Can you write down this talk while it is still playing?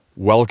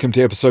Welcome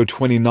to episode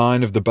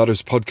 29 of the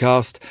Butters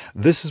podcast.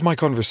 This is my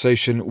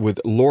conversation with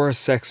Laura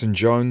Saxon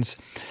Jones,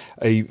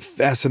 a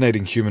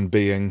fascinating human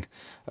being,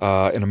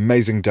 an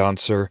amazing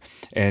dancer,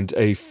 and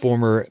a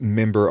former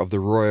member of the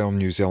Royal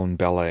New Zealand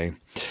Ballet.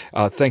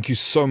 Thank you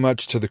so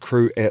much to the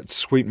crew at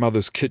Sweet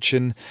Mother's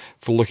Kitchen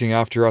for looking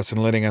after us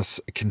and letting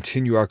us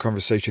continue our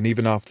conversation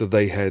even after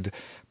they had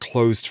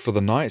closed for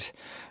the night.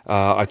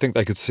 I think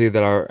they could see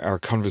that our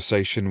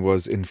conversation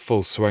was in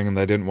full swing and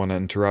they didn't want to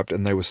interrupt,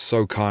 and they were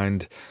so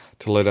kind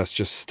to let us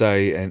just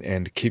stay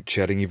and keep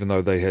chatting even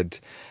though they had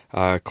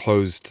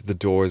closed the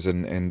doors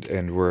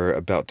and were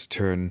about to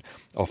turn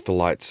off the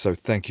lights. So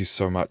thank you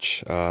so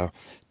much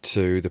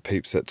to the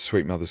peeps at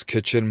Sweet Mother's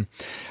Kitchen.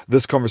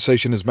 This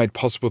conversation is made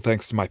possible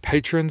thanks to my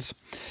patrons,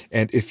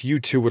 and if you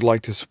too would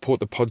like to support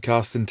the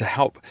podcast and to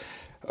help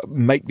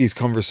make these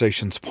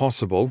conversations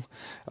possible,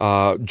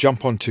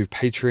 jump onto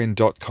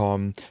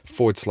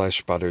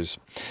patreon.com/butters.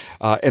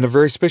 And a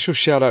very special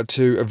shout out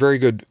to a very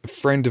good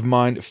friend of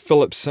mine,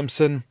 Philip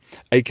Simpson,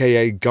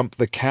 aka Gump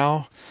the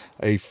Cow,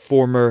 a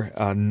former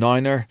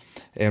Niner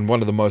and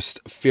one of the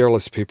most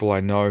fearless people I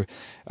know.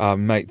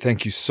 Mate,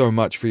 thank you so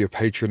much for your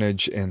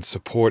patronage and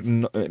support,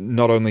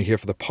 not only here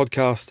for the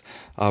podcast,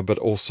 but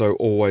also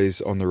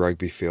always on the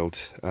rugby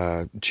field.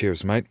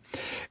 Cheers, mate.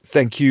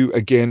 Thank you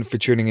again for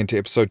tuning into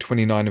episode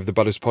 29 of the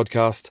Butters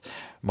podcast,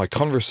 my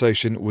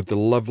conversation with the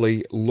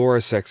lovely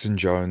Laura Saxon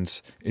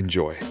Jones.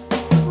 Enjoy.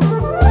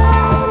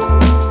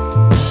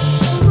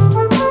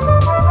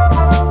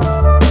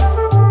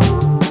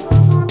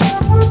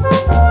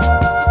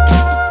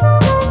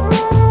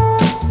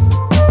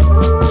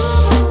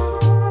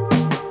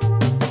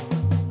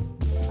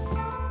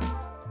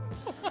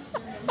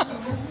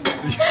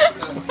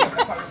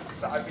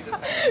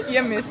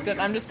 You missed it.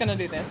 I'm just going to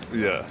do this.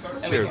 Yeah.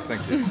 Cheers.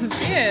 Thank you.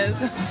 Cheers.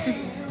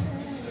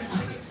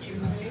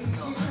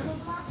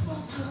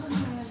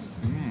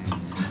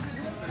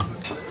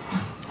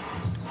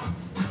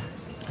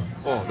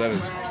 Oh, that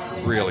is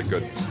really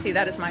good. See,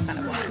 that is my kind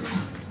of wine.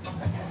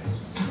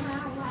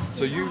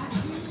 So you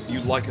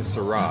like a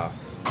Syrah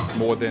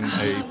more than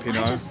a Pinot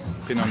Noir? I just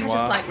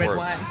like red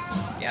wine.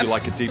 Yep. You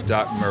like a deep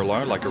dark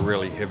Merlot, like a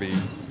really heavy...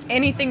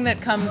 Anything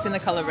that comes in the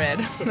colour red,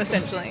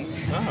 essentially.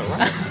 Oh,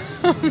 right.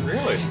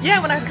 Really? Yeah,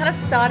 when I was kind of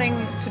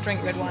starting to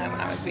drink red wine when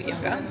I was a bit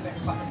younger.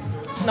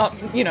 Not,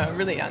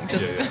 really young,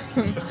 just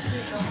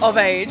of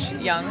age,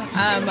 young.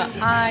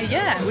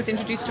 I was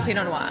introduced to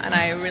Pinot Noir and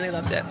I really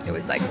loved it. It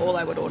was like all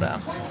I would order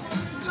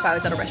if I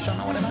was at a restaurant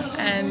or whatever.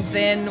 And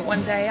then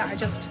one day I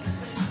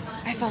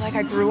felt like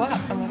I grew up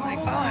and was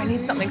like, I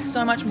need something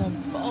so much more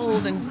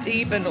bold and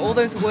deep and all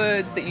those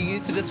words that you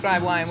use to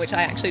describe wine, which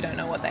I actually don't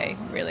know what they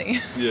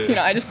really...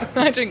 Yeah. I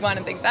drink wine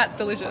and think that's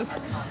delicious,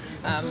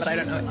 but I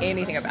don't know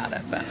anything about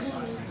it. But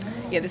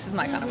yeah, this is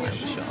my kind of wine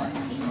for sure. I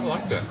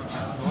like that.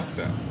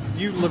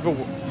 Do you live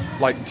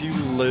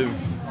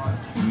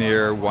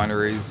near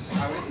wineries?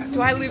 Do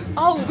I live...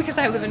 Oh, because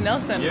I live in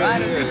Nelson, right?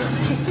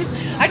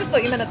 Yeah. I just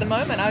thought you meant at the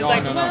moment. I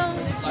was No.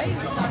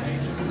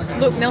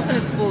 Look, Nelson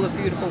is full of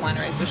beautiful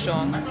wineries for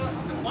sure.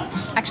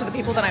 Actually, the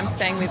people that I'm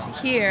staying with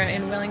here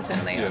in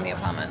Wellington, they own the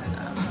apartment.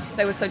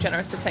 They were so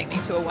generous to take me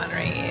to a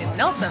winery in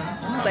Nelson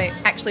because they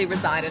actually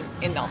reside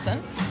in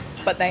Nelson,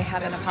 but they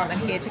have an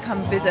apartment here to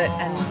come visit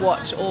and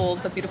watch all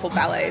the beautiful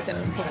ballets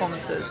and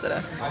performances that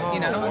are,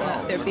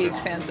 they're big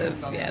fans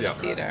of the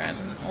theatre and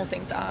all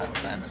things art,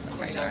 so that's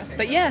very generous.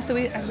 But yeah, so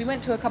we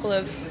went to a couple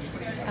of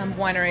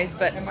wineries,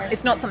 but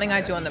it's not something I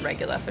do on the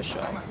regular for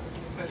sure.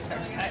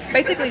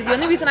 Basically, the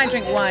only reason I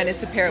drink wine is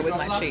to pair it with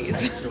my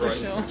cheese, for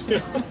sure.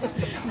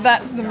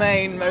 That's the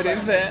main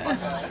motive there.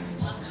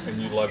 And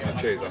you love your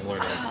cheese. I'm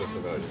learning this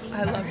about you.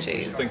 I love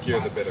cheese. Just think you're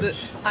the better.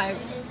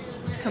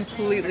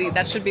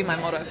 That should be my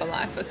motto for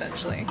life,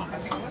 essentially.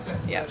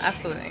 Yeah,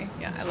 absolutely.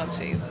 Yeah, I love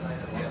cheese.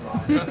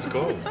 That's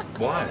cool.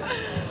 Why?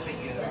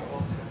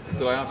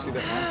 Did I ask you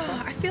that last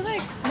time? I feel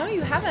like, no,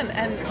 you haven't.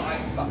 And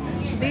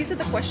these are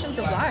the questions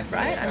of life,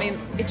 right? I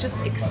mean, it just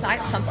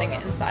excites something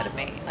inside of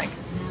me. Like,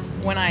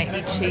 when I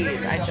eat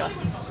cheese,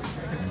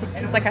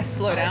 it's like I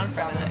slow down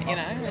for a minute,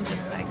 and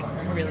just like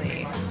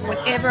really,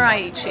 whenever I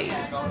eat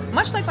cheese,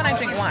 much like when I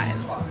drink wine,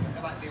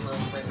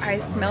 I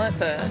smell it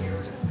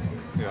first,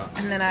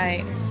 and then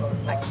I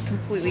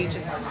completely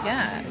just,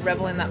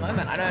 revel in that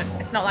moment.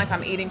 It's not like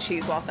I'm eating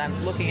cheese whilst I'm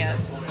looking at,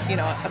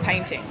 a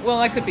painting.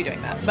 Well, I could be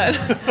doing that, but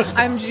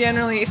I'm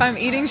generally, if I'm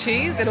eating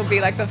cheese, it'll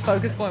be like the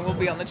focus point will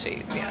be on the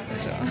cheese, for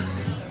sure.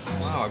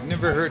 Wow, I've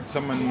never heard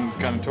someone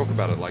kind of talk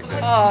about it like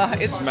that. Oh,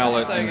 it's smell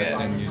it so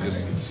and you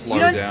just slow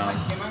down.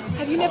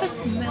 Have you never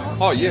smelled?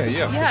 Oh cheese?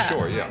 yeah, for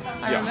sure, yeah.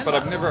 But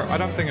I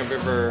don't think I've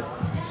ever,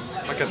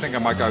 I think I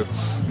might go,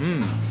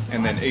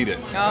 and then eat it.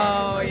 So.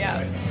 Oh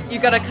yeah, you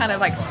got to kind of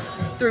like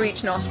through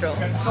each nostril.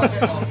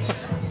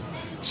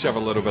 Shove a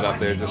little bit up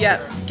there, just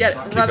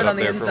rub it on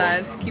the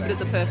insides, keep it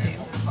as a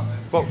perfume.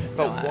 But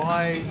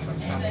why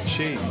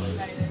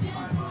cheese?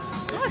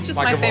 Oh, it's just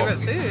my favorite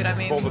food. I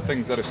mean, all the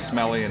things that are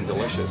smelly and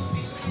delicious.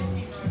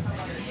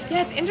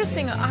 Yeah, it's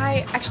interesting.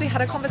 I actually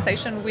had a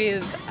conversation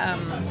with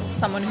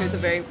someone who's a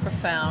very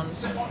profound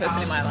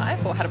person in my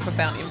life, or had a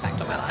profound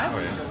impact on my life. Oh,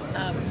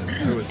 yeah.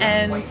 Who was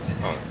that? And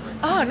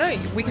oh no,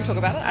 we can talk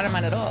about it. I don't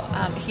mind at all.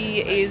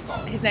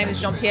 His name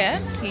is Jean-Pierre.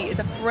 He is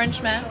a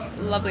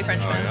Frenchman, lovely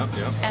Frenchman,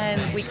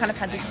 and we kind of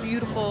had this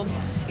beautiful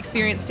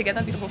experience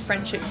together, beautiful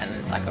friendship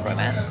and like a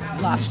romance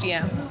last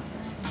year.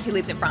 He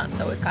lives in France,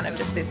 so it was kind of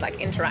just this like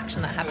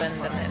interaction that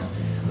happened, and then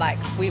like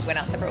we went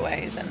our separate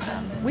ways, and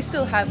we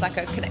still have like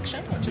a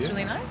connection, which is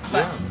really nice.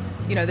 But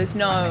you know, there's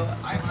no,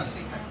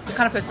 the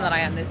kind of person that I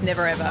am, there's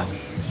never ever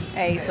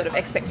a sort of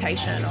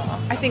expectation, or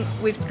I think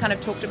we've kind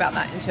of talked about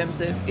that in terms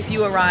of if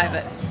you arrive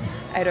at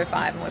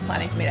 8:05 and we're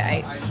planning to meet at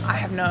 8,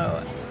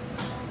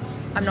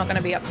 I'm not going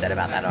to be upset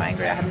about that or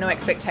angry. I have no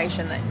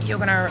expectation that you're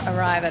going to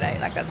arrive at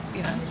 8. Like that's,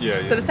 you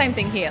know. So the same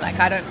thing here. Like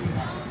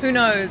who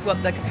knows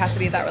what the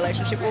capacity of that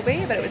relationship will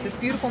be, but it was this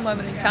beautiful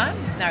moment in time.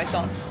 Now he's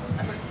gone.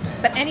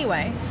 But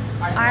anyway,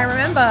 I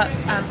remember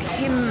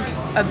him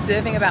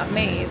observing about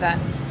me that,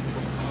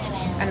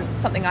 and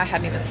something I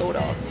hadn't even thought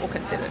of or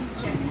considered,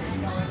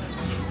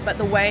 but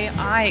the way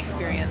I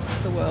experience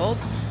the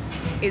world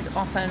is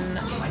often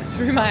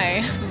through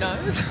my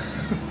nose,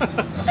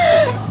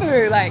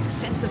 through like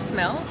sense of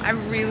smell.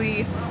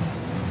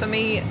 For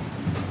me,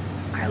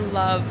 I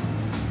love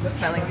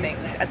smelling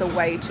things as a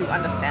way to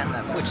understand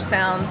them, which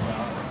sounds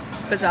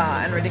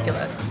bizarre and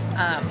ridiculous,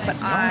 but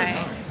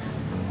I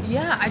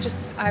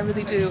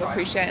really do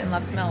appreciate and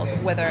love smells,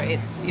 whether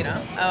it's, you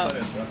know,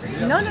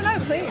 no,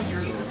 please.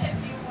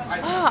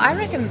 Oh, I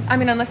reckon, I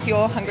mean, unless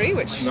you're hungry,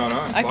 which... No,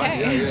 it's okay. fine.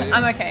 Yeah.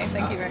 I'm okay,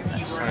 thank you very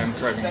much. I am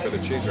craving a bit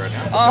of cheese right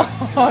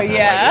now.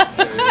 Yeah.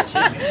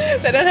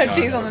 Cheese. They don't have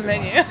cheese on the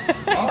menu.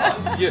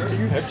 Yeah, do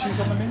you have cheese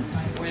on the menu?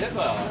 We have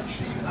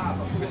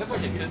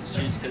like a kid's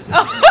cheese because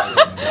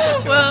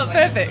Well,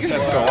 perfect.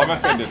 That's cool. I'm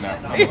offended now.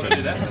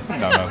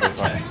 No, that's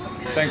fine.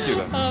 Thank you,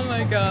 then. Oh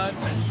my god.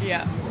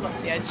 Yeah,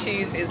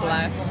 cheese is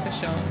life, for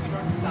sure.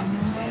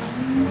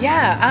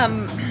 Yeah,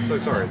 So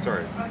sorry.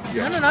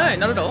 Yeah. No,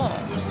 not at all.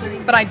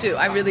 But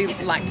I really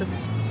like to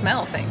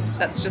smell things.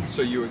 That's just...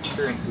 So you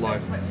experience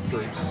life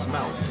through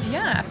smell?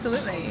 Yeah,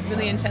 absolutely.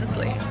 Really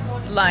intensely.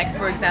 Like,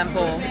 for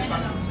example,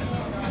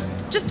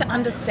 just to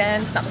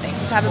understand something,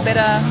 to have a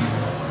better...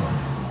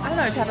 I don't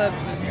know,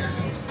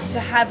 to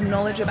have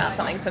knowledge about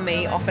something for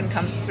me often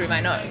comes through my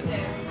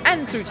nose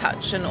and through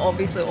touch, and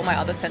obviously all my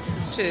other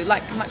senses too,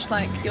 much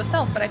like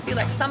yourself. But I feel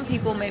like some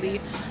people maybe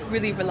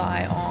really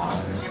rely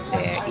on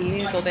their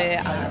ears or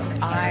their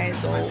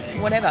eyes or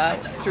whatever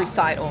through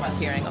sight or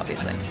hearing,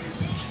 obviously.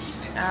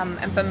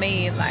 And for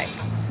me, like,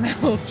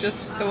 smell's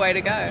just the way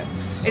to go.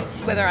 It's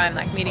whether I'm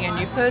like meeting a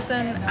new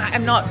person.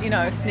 I'm not, you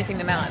know, sniffing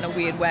them out in a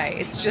weird way.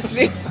 It's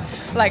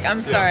like,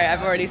 I'm sorry,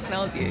 I've already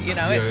smelled you. You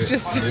know, it's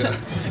just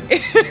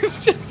it's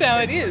just how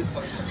it is.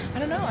 I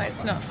don't know.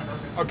 It's not.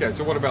 Okay,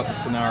 so what about the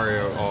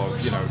scenario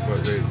of, you know,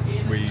 where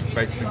we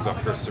base things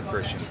off first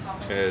impression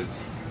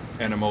as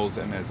animals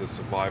and as a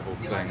survival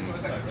thing?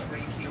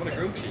 you want a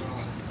grilled cheese?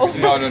 Oh.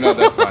 No,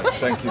 that's fine.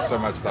 Thank you so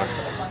much, though.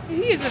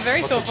 He is a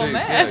very Lots of thoughtful cheese,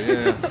 man.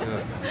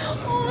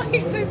 Yeah. Oh,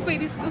 he's so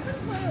sweet. He's still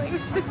smiling.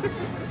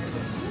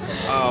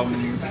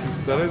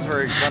 That is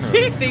very kind of.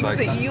 He thinks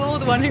that you're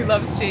the one who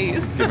loves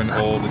cheese. It's given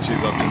all the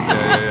cheese options.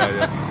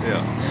 Yeah.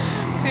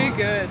 Too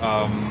good.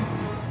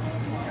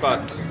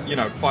 But you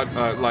know,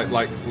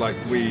 like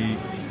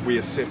we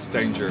assess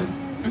danger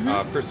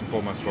first and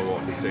foremost by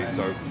what we see.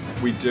 So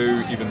we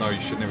do, even though you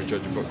should never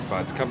judge a book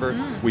by its cover,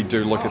 we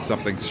do look at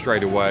something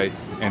straight away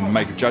and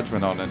make a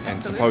judgment on it. And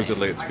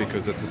supposedly it's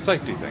because it's a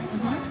safety thing.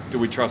 Do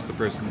we trust the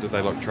person? Do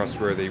they look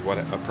trustworthy?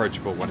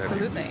 Approachable? Whatever.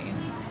 Absolutely.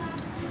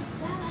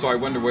 So I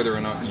wonder whether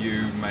or not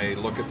you may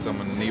look at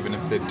someone, and even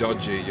if they're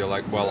dodgy, you're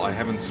like, well, I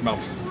haven't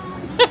smelt.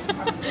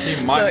 He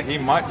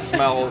might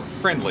smell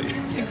friendly.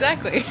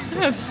 Exactly.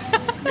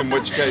 In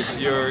which case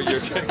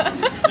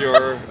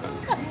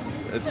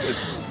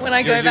it's when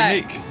I go you're back,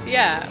 unique.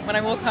 when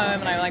I walk home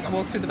and I like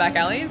walk through the back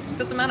alleys,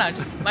 doesn't matter.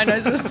 Just my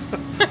nose is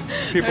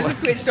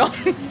switched on.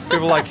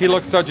 People are like, he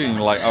looks dodgy, and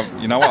you're like, oh,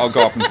 you know what? I'll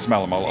go up and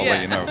smell him. I'll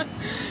let you know.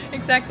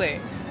 Exactly.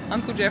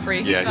 Uncle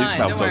Jeffrey, he's fine. He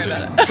smells Don't worry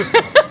dodgy. about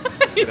it.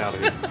 Let's get out of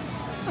here.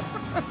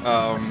 Interesting.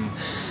 Oh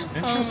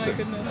my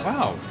goodness.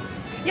 Wow.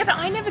 Yeah, but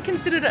I never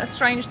considered it a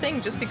strange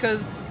thing, just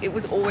because it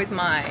was always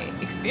my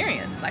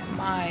experience, like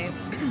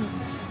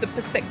the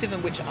perspective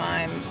in which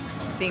I'm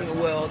seeing the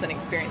world and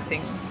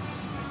experiencing,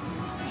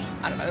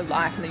 I don't know,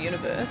 life and the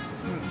universe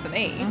for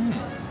me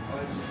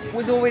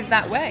was always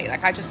that way.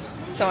 Like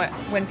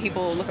when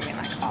people look at me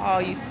like, oh,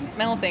 you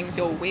smell things,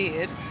 you're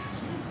weird,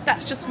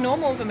 that's just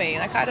normal for me.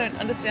 Like, I don't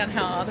understand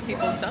how other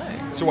people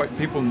don't. So what,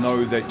 people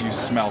know that you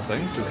smell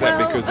things? Is that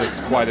because it's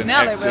quite an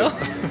now active... They will.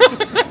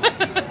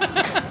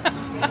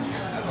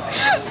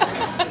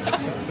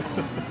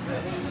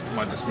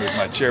 Might just move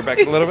my chair back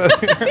a little bit.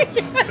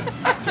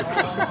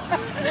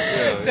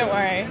 Don't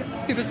worry.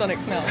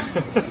 Supersonic smell.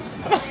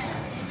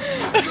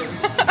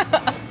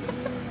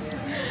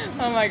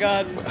 Oh my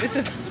god. This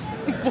is...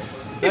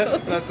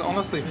 That's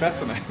honestly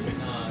fascinating.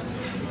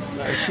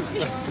 That is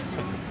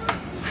fascinating.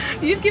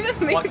 You've given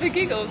me the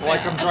giggles.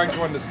 Like now. I'm trying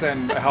to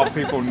understand how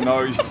people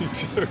know you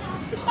do.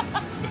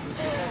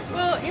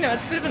 Well,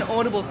 it's a bit of an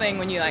audible thing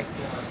when you like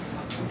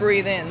just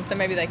breathe in, so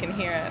maybe they can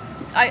hear it.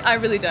 I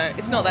really don't.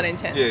 It's not that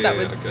intense. That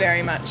was okay.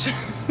 very much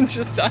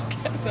just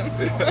sarcasm.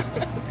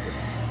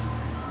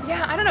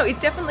 Yeah, I don't know. It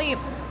definitely,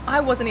 I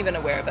wasn't even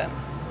aware of it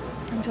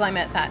until I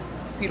met that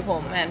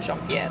beautiful man,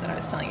 Jean-Pierre, that I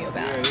was telling you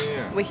about.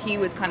 Yeah. Where he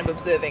was kind of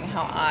observing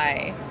how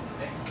I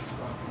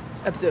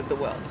observe the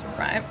world,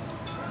 right?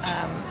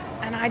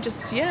 And I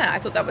just, I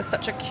thought that was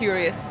such a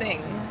curious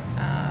thing.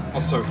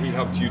 Also, he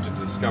helped you to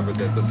discover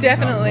that this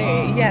Definitely,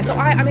 is yeah. So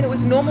I mean, it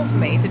was normal for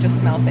me to just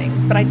smell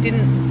things, but I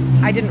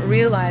didn't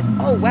realize,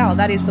 oh wow,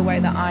 that is the way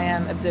that I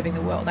am observing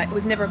the world. It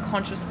was never a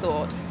conscious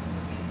thought.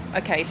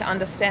 Okay, to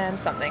understand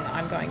something,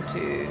 I'm going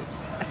to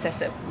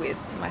assess it with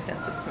my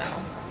sense of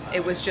smell.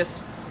 It was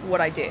just what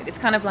I did. It's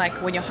kind of like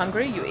when you're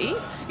hungry, you eat.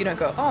 You don't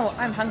go, oh,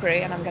 I'm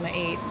hungry and I'm going to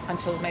eat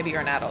until maybe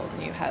you're an adult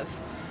and you have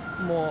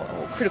more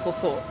or critical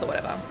thoughts or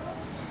whatever.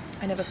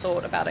 I never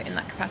thought about it in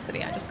that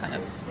capacity. I just kind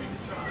of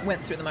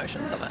went through the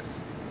motions of it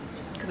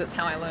because it's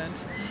how I learned.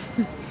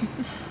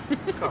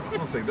 God,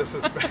 honestly, this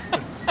is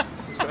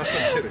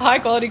fascinating. High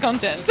quality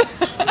content.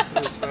 This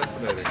is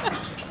fascinating.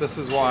 This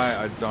is why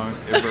I don't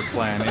ever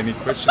plan any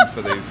questions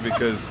for these,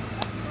 because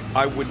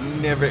I would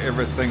never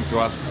ever think to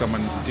ask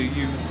someone, do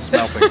you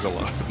smell things a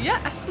lot? Yeah,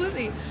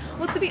 absolutely.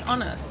 Well, to be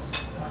honest,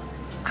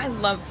 I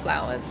love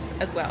flowers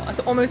as well. It's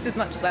almost as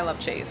much as I love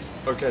cheese.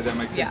 Okay, that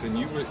makes sense. Yeah.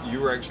 And you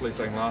were actually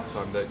saying last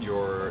time that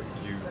you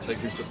take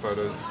heaps of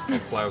photos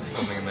of flowers or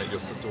something, and that your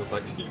sister was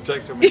like, you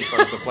take too many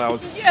photos of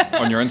flowers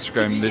on your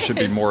Instagram, there should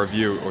be more of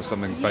you or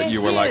something. But Yes,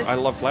 you were like, yes. I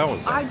love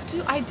flowers.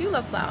 I do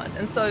love flowers,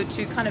 and so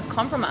to kind of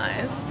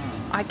compromise,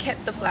 I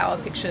kept the flower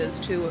pictures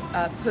to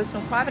a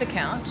personal private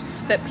account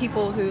that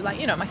people who like,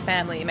 my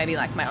family, maybe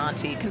like my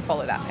auntie, can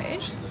follow that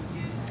page,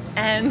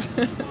 and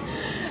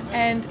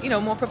and a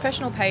more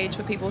professional page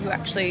for people who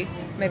actually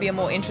maybe are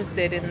more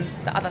interested in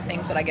the other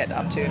things that I get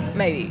up to.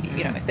 Maybe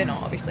if they're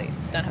not, obviously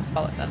don't have to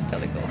follow. That's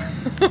totally cool.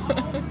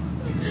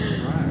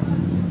 Right.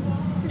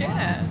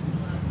 Yeah.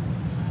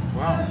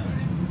 Wow.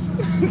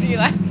 Do you?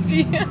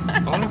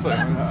 Honestly,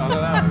 I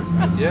don't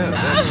know. Yeah,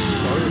 that's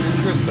so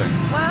interesting.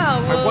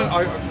 Wow. Well,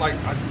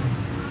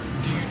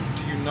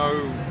 Do you know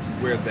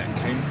where that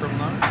came from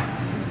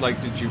though?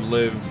 Like, did you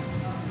live,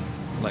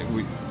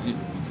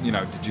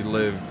 did you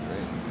live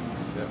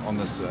on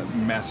this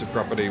massive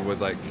property with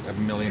like a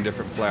million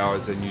different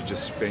flowers, and you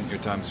just spent your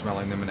time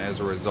smelling them, and as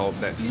a result,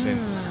 that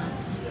sense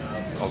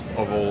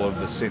of all of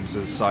the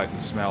senses, sight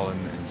and smell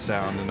and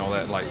sound and all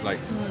that,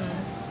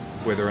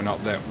 whether or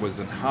not that was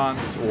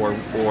enhanced, or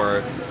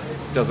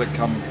does it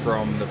come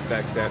from the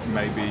fact that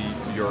maybe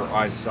your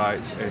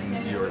eyesight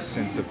and your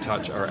sense of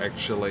touch are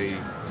actually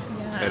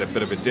at a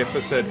bit of a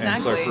deficit, and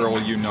so Exactly. for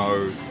all you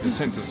know, the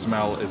sense of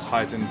smell is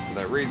heightened for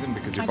that reason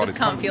because your I body's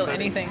just can't feel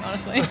compensating? anything,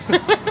 honestly.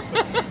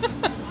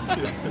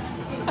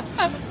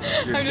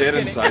 You're I'm just dead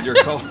kidding. inside. You're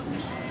cold.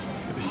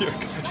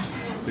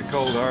 You're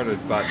cold-hearted,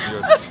 but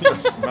your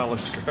smell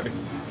is great.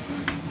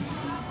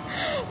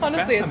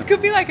 Honestly, it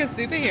could be like a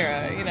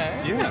superhero,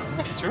 Yeah,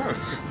 sure.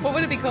 What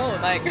would it be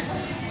called?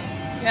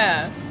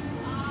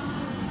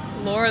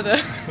 Laura the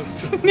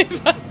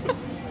Sniffer.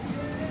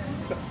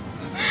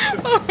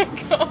 Oh my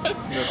god.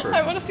 Sniffer.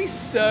 I'm honestly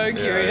so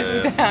curious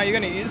as to how you're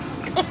going to use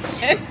this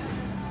content.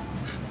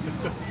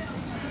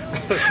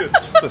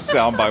 The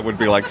soundbite would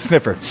be like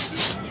sniffer.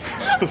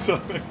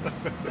 Something.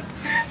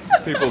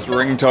 People's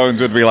ringtones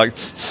would be like,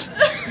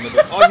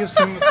 oh, you've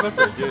seen the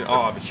sniffer? Yeah.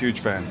 Oh, I'm a huge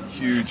fan.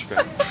 Huge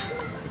fan.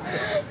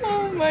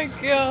 Oh my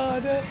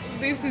god.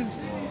 This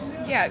is,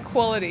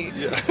 quality.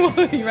 Yeah.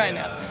 Quality right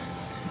now.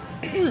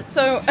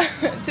 So,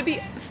 to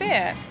be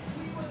fair,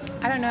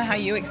 I don't know how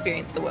you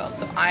experience the world,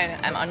 so I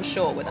am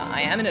unsure whether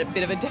I am in a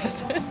bit of a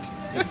deficit.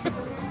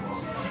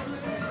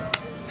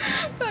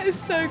 That is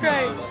so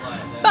great.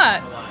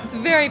 But it's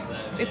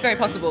very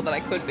possible that I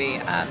could be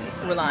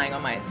relying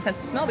on my sense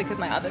of smell because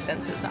my other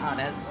senses aren't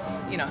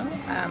as,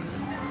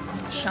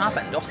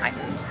 sharpened or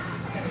heightened.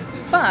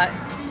 But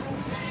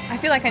I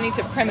feel like I need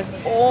to premise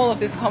all of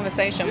this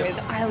conversation with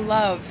I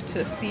love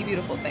to see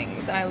beautiful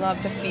things and I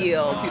love to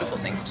feel beautiful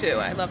things too.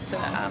 I love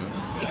to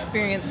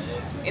experience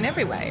in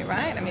every way,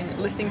 right? I mean,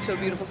 listening to a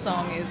beautiful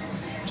song is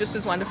just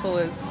as wonderful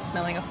as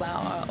smelling a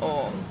flower,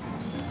 or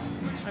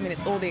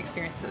it's all the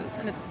experiences,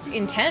 and it's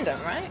in tandem,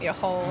 right? Your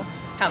whole,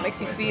 how it makes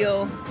you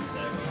feel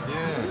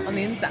on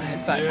the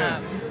inside. But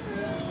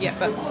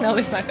but smell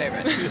is my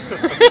favorite.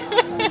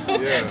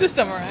 To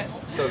summarize.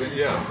 So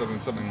then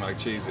something like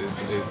cheese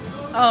is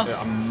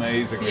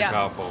amazingly Yeah.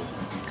 powerful.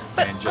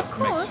 But and just of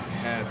makes course,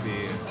 you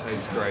happy and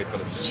tastes great,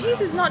 but it's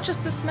cheese is not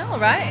just the smell,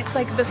 right? It's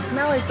like the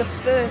smell is the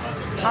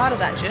first part of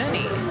that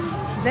journey.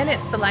 Then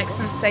it's the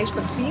sensation,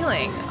 the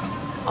feeling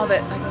of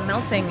it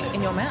melting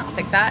in your mouth.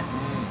 Like that,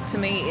 to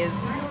me,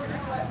 is...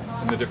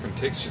 And the different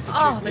textures of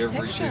Oh, cheese. the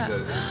Every texture. cheese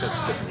has such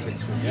a different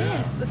texture.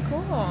 Yes, of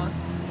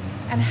course.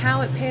 And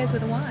how it pairs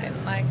with wine,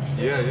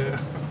 Yeah.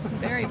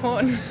 very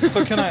important.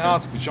 So can I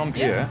ask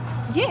Jean-Pierre,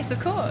 Yes, of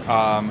course.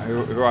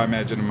 who I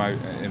imagine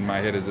in my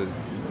head is a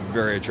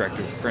very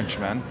attractive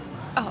Frenchman.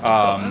 Oh,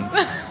 of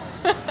course.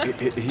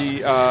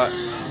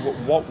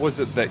 What was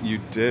it that you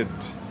did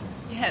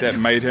that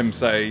made him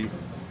say,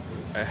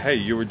 hey,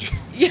 you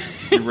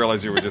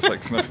realize you were just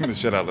like sniffing the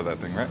shit out of that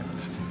thing, right?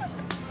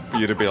 For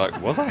you to be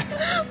like, was I?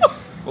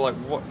 Well, like,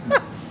 what?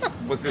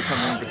 Was there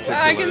something in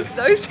particular?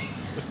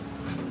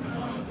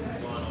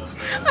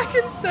 I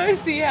can so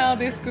see how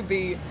this could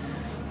be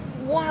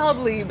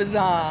wildly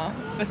bizarre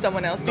for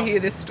someone else to hear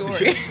this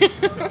story.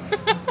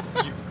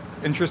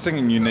 Interesting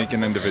and unique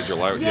and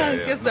individual.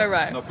 Yes, you're so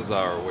right. Not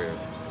bizarre or weird.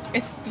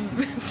 It's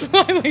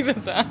slightly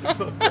bizarre.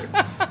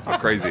 Not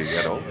crazy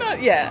at all.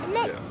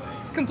 Not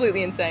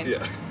completely insane.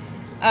 Yeah.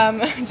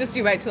 Just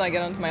you wait till I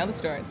get on to my other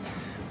stories.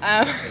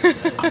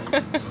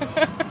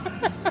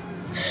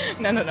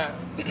 No.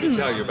 I'll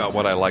tell you about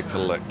what I like to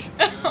lick.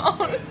 Oh,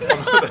 no.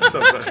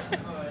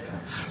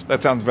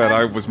 That sounds bad.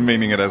 I was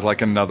meaning it as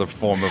like another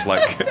form of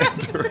like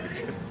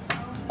direction.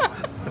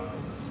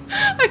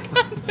 I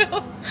can't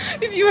tell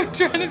if you were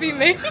trying to be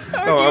me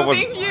or you were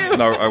being you.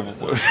 No,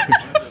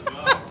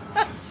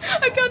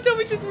 I can't tell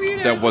which is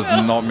weirder. That was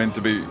not meant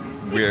to be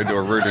weird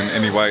or rude in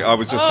any way. I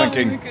was just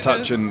thinking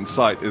touch and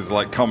sight is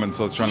like common,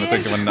 so I was trying to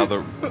think of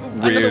another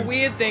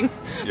weird thing.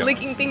 Yep.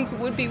 Licking things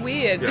would be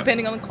weird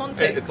depending on the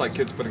context. It's like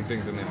kids putting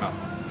things in their mouth.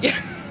 Yeah.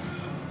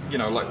 You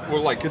know,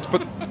 kids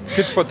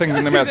put things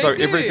in their mouth. So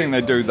everything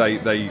they do,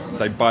 they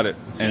bite it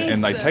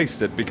and they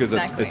taste it because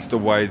it's the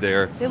way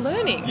they're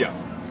learning. Yeah.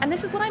 And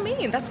this is what I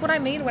mean. That's what I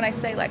mean when I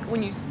say like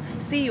when you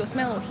see or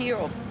smell or hear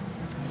or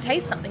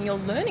taste something, you're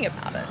learning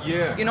about it.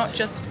 Yeah. You're not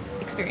just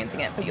experiencing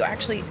it, but you're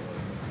actually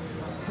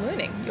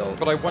learning.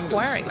 But I wonder.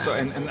 Acquiring so,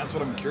 and that's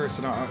what I'm curious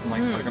to know.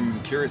 Like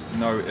I'm curious to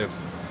know if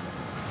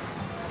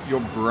your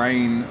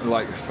brain,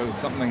 like if it was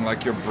something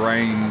like your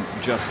brain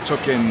just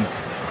took in.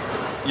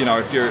 You know,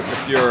 if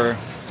you're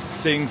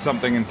seeing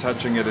something and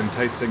touching it and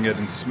tasting it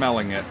and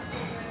smelling it,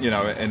 you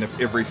know, and if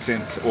every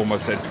sense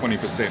almost had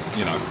 20%,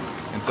 you know,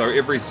 and so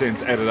every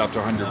sense added up to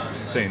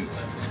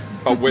 100%,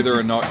 but whether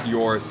or not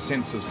your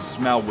sense of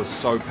smell was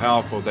so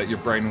powerful that your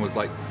brain was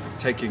like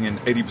taking in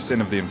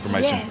 80% of the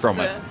information from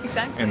it.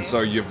 Exactly. And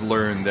so you've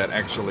learned that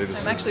actually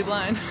I'm actually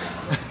blind.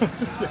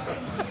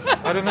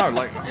 I don't know,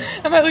 like...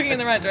 Am I looking in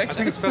the right direction? I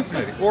think it's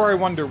fascinating. Or I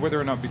wonder whether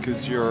or not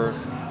because you're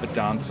a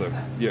dancer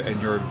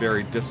and you're a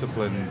very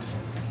disciplined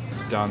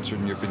dancer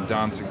and you've been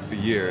dancing for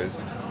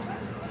years,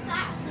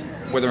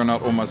 whether or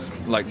not almost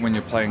like when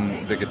you're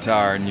playing the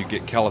guitar and you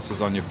get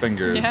calluses on your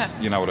fingers,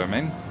 you know what I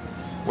mean?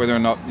 Whether or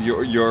not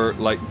you're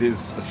like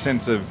there's a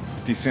sense of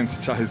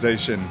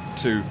desensitization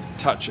to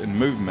touch and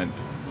movement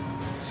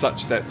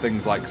such that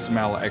things like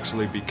smell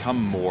actually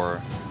become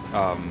more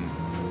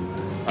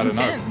I don't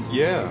intense. know.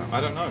 Yeah, I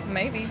don't know.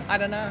 Maybe. I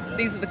don't know.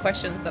 These are the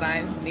questions that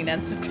I need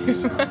answers to.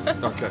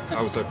 Okay,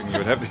 I was hoping you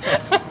would have the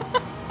answers.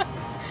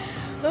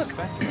 Look,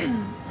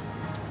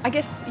 I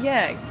guess,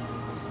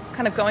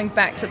 kind of going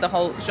back to the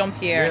whole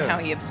Jean-Pierre and how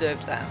he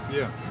observed that.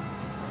 Yeah.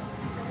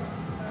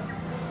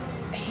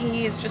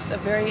 He is just a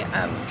very,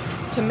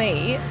 to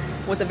me,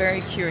 was a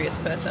very curious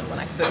person when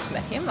I first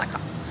met him. Like,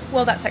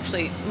 well, that's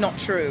actually not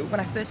true. When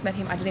I first met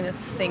him, I didn't even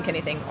think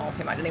anything of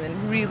him. I didn't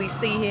even really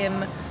see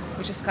him. It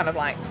was just kind of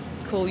like,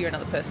 cool, you're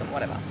another person,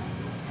 whatever.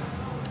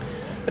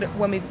 But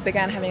when we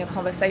began having a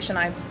conversation,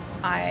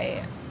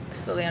 I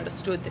slowly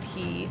understood that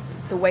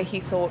the way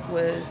he thought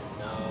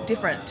was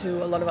different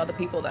to a lot of other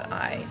people that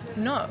I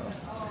know.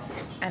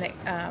 And it,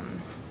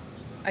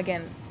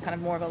 again, kind of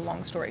more of a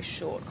long story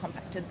short,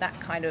 compacted, that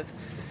kind of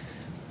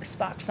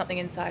sparked something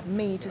inside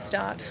me to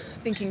start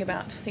thinking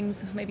about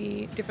things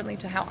maybe differently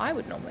to how I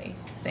would normally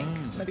think.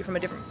 Maybe from a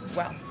different,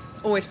 well,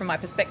 always from my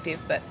perspective,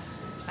 but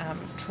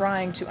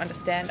trying to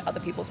understand other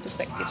people's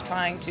perspectives,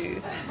 trying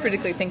to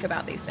critically think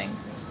about these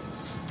things.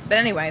 But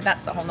anyway,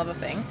 that's a whole other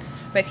thing.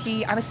 But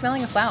I was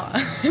smelling a flower,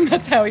 and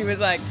that's how he was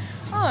like,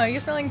 oh,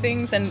 you're smelling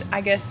things. And I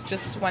guess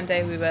just one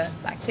day we were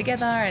like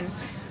together and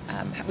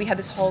we had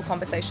this whole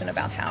conversation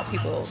about how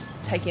people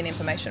take in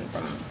information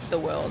from the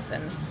world,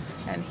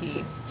 and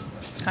he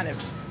kind of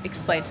just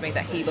explained to me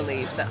that he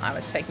believed that I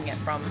was taking it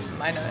from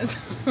my nose.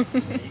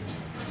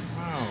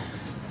 Wow.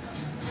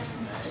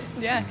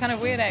 Yeah, kind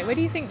of weird, eh? Where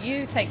do you think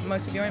you take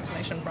most of your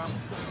information from?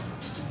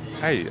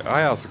 Hey,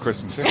 I asked the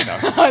question too. No.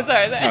 Oh,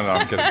 sorry. No,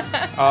 I'm kidding.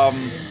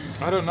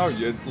 I don't know.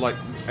 Like,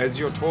 as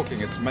you're talking,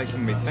 it's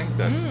making me think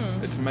that.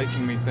 It's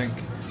making me think,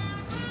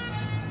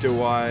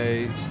 do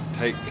I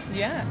take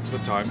the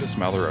time to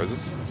smell the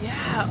roses?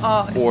 Yeah.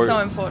 Oh, it's so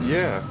important.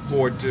 Yeah.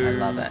 Or do... I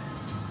love it.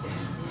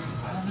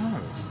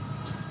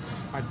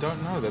 I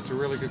don't know. That's a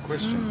really good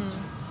question.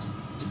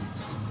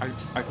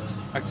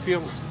 I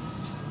feel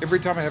every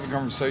time I have a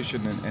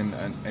conversation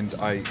and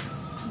I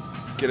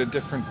get a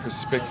different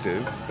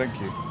perspective, thank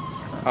you,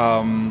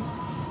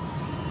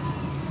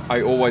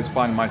 I always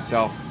find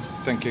myself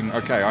thinking,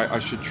 okay, I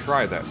should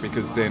try that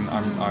because then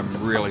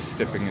I'm really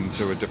stepping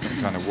into a different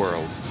kind of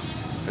world.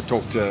 I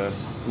talked to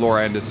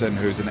Laura Anderson,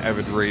 who's an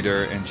avid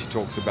reader, and she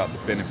talks about the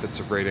benefits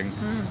of reading.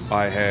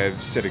 I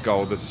have set a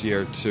goal this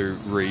year to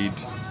read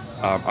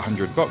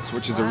 100 books,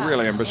 which is a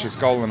really ambitious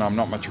goal, and I'm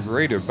not much of a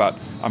reader, but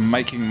I'm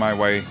making my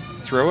way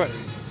through it.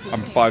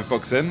 I'm 5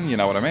 books in, you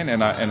know what I mean,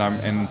 and I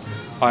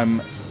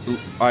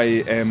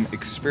am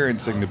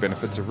experiencing the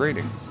benefits of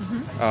reading.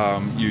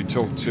 You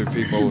talk to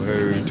people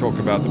who talk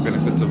about the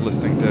benefits of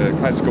listening to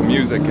classical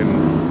music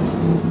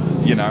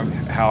and, you know,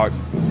 how it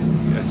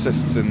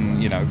assists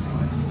in, you know,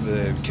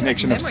 the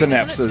connection of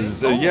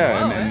synapses,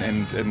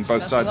 and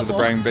both sides of the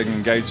brain being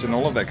engaged and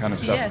all of that kind of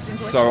stuff. Yes,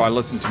 so I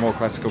listen to more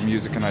classical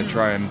music and I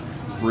try and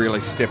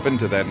really step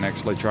into that and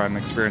actually try and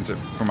experience it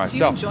for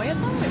myself. Do you enjoy it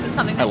though? Is it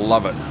something I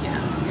love it. Yeah.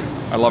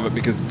 I love it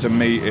because to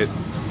me it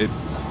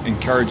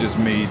encourages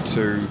me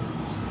to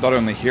not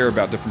only hear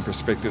about different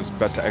perspectives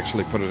but to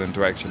actually put it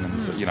into action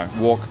and so, you know,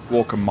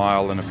 walk a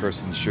mile in a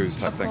person's shoes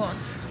type thing.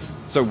 Course.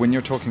 So when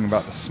you're talking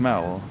about the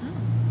smell,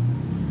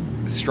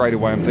 straight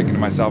away I'm thinking to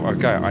myself,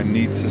 okay, I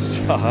need to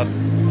start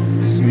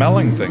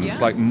smelling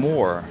things like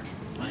more.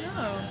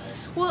 Oh.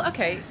 Well,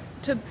 okay,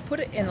 to put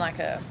it in like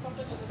a...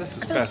 This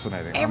is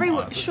fascinating.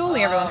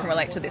 Surely everyone can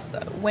relate to this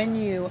though. When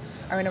you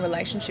are in a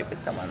relationship with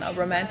someone, a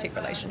romantic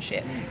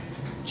relationship,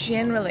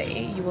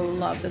 generally you will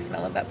love the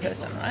smell of that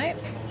person, right?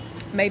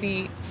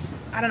 Maybe,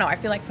 I don't know, I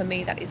feel like for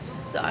me that is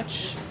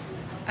such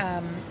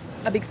a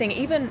big thing,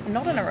 even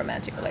not in a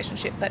romantic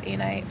relationship, but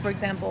in a, for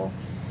example,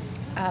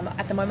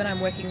 at the moment I'm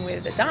working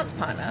with a dance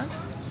partner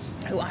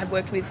who I've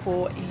worked with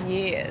for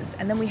years,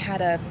 and then we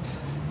had a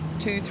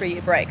 2-3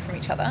 year break from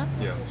each other,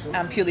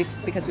 purely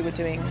because we were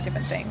doing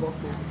different things.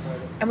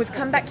 And we've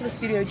come back to the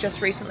studio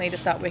just recently to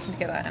start working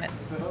together, and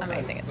it's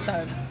amazing. It's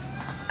so,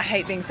 I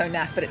hate being so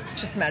naff, but it's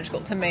just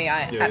magical to me.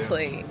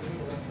 Absolutely,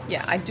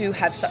 I do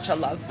have such a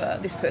love for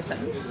this person,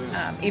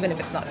 even if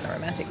it's not in a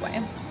romantic way.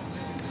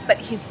 But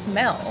his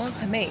smell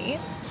to me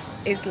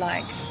is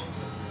like,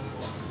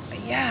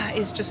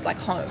 is just like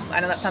home.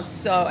 I know that sounds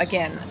so,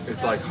 again...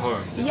 It's like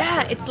home.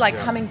 Yeah, it's like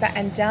coming back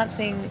and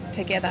dancing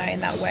together in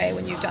that way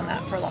when you've done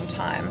that for a long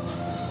time.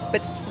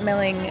 But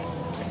smelling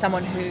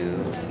someone who,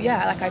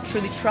 like I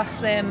truly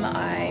trust them,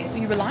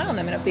 you rely on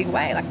them in a big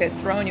way. Like they're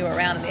throwing you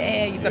around in the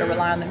air, you've got to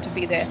rely on them to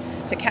be there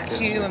to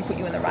catch you and put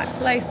you in the right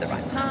place, the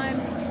right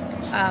time.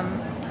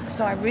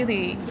 So I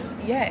really,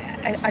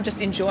 I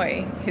just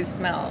enjoy his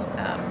smell.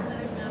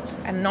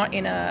 And not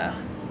in a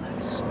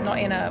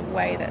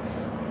way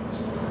that's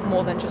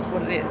more than just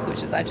what it is,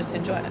 which is I just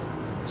enjoy it.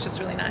 It's just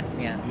really nice,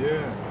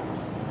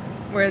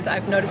 Whereas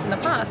I've noticed in the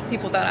past,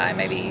 people that I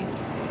maybe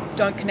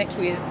don't connect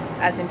with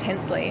as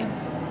intensely,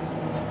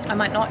 I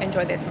might not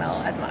enjoy their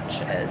smell as much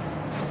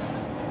as,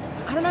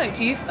 I don't know,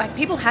 do you, like,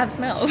 people have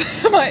smells?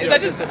 Is that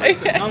just... No,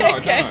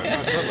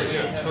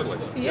 totally.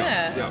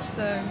 Yeah.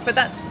 So, but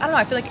that's, I don't know,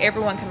 I feel like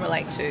everyone can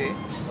relate to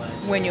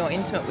when you're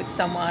intimate with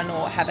someone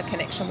or have a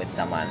connection with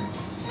someone.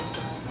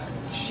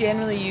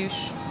 Generally,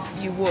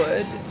 you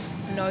would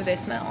know their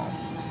smell.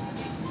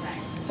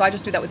 So I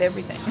just do that with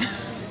everything.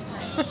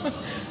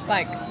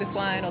 Like this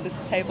wine or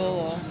this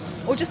table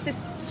or just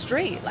this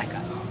street. Like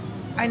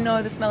I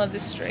know the smell of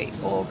this street.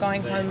 Or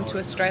going home to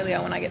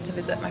Australia when I get to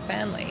visit my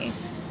family,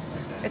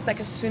 it's like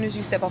as soon as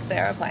you step off the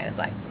aeroplane, it's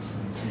like,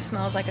 this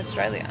smells like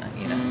Australia,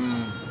 you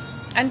know.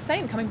 And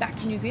same coming back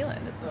to New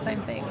Zealand, it's the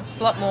same thing. It's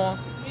a lot more,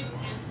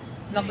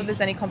 not that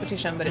there's any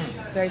competition, but it's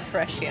very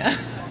fresh here.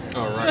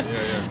 Oh, right,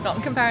 yeah. Not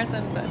in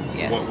comparison, but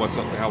yeah.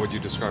 How would you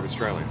describe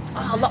Australia?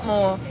 A lot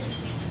more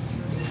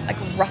like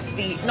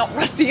rusty, not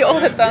rusty,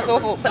 that sounds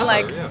awful, but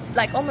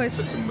like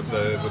almost... With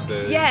the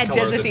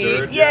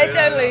deserty. Dirt.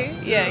 Totally.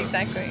 Yeah,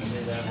 exactly.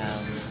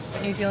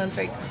 New Zealand's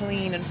very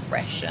clean and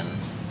fresh and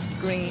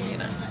green, you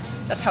know.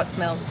 That's how it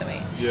smells to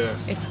me. Yeah.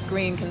 If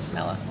green can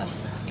smell a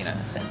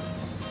scent.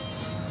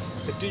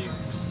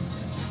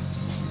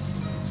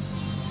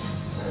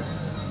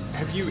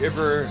 Have you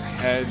ever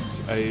had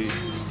a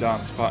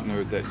dance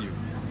partner that you've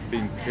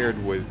been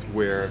paired with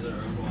where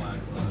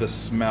the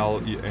smell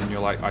and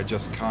you're like, I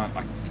just can't,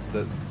 I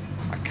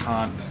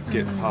can't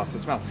get past the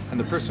smell, and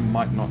the person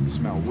might not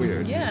smell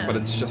weird, but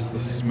it's just the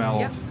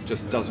smell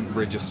just doesn't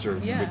register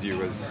with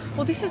you as...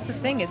 Well, this is the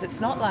thing, is it's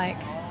not like,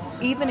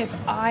 even if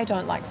I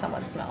don't like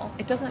someone's smell,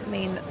 it doesn't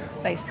mean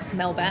that they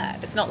smell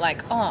bad. It's not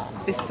like, oh,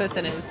 this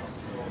person is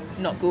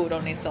not good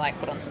or needs to like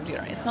put on some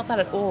deodorant. It's not that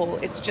at all.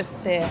 It's just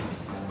I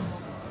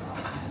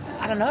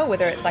don't know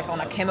whether it's like on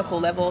a chemical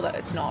level that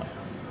it's not,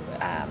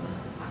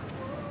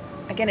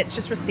 again, it's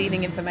just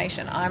receiving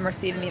information. I'm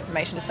receiving the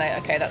information to say,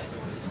 okay,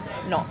 that's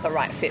not the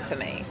right fit for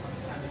me.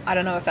 I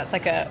don't know if that's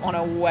like on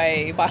a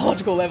way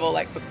biological level,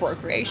 like for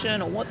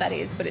procreation or what that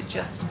is, but it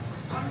just,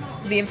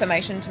 the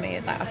information to me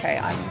is like, okay,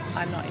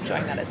 I'm not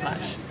enjoying that as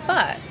much.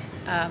 But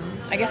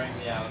I guess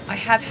I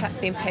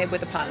have been paired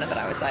with a partner that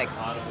I was like,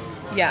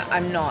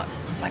 I'm not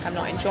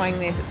enjoying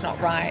this, it's not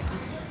right.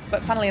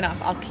 But funnily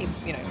enough, I'll keep,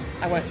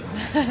 I won't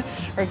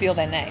reveal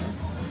their name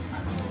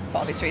for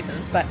obvious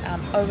reasons. But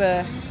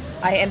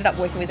I ended up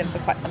working with them for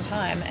quite some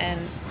time, and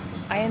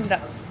I ended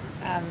up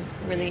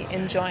really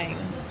enjoying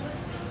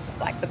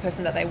like the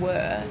person that they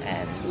were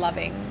and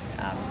loving,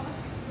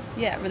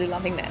 really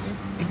loving them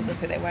because of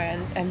who they were,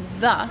 and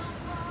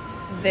thus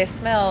their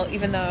smell,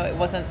 even though it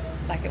wasn't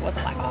like,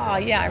 oh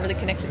yeah, I really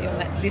connected with you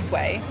in this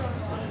way,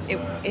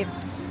 it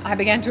I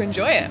began to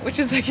enjoy it, which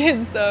is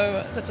again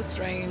such a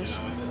strange.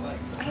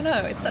 I don't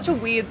know. It's such a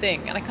weird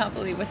thing, and I can't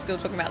believe we're still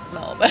talking about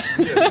smell. But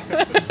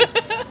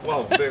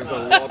Well, there's a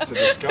lot to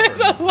discover. there's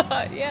a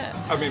lot, yeah.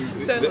 I mean,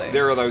 Totally.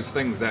 there are those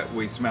things that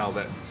we smell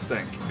that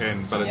stink,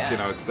 but it's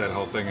Yeah. it's that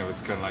whole thing of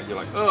it's kind of like you're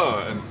like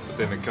and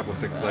then a couple of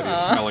seconds later you're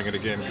smelling it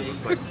again because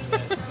it's like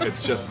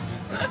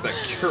it's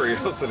that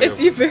curiosity.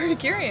 You're of very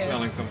curious.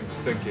 smelling something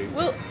stinky.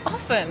 Well,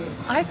 often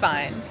I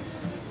find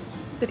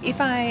that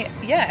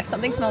if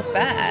something smells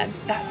bad,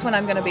 that's when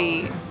I'm going to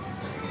be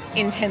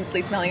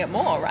intensely smelling it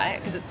more, right?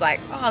 Because it's like,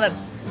 oh,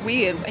 that's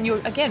weird, and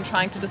you're again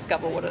trying to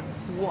discover what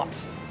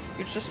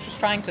you're just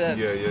trying to.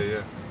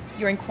 Yeah.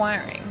 You're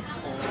inquiring,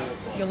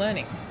 you're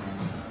learning,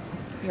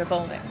 you're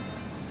evolving.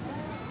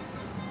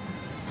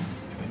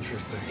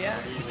 Interesting. Yeah.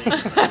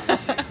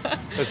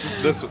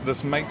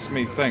 This makes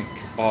me think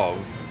of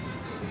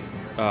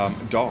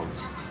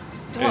dogs.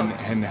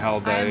 Dogs. And how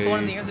they. I am born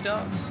in the year of the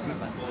dog.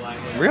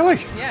 Really?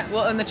 Yeah.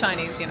 Well, in the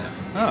Chinese,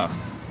 Oh.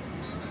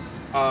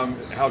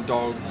 How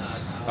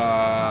dogs,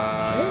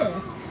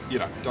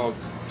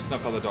 dogs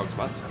snuff other dogs'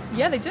 butts.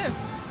 Yeah, they do.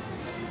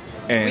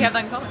 And We have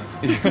that in common.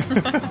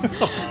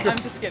 I'm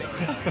just kidding.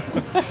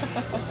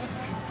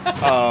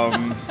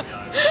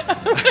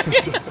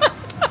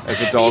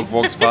 as a dog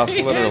walks past,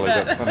 literally,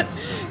 Yeah. that's funny.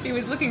 He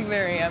was looking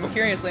very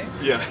curiously.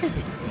 Yeah.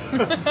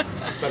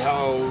 But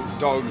how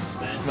dogs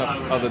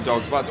snuff other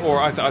dogs' butts, or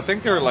I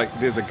think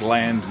there's a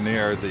gland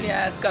near the.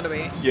 Yeah, it's got to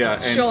be.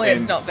 Yeah, Surely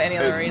it's not for any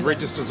other it reason.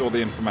 registers all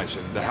the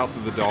information, the health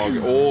of the dog,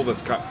 all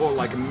this or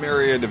like a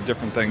myriad of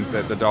different things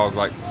that the dog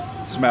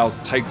smells,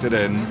 takes it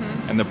in,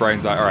 and the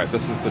brain's like, all right,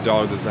 this is the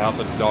dog, this is the health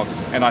of the dog,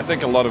 and I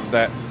think a lot of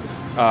that,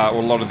 or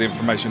a lot of the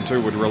information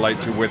too, would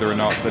relate to whether or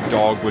not the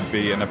dog would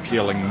be an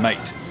appealing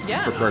mate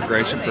Yeah, for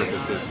procreation absolutely.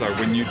 purposes. So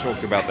when you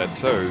talked about that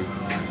too,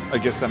 I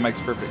guess that makes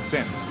perfect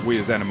sense. We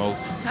as animals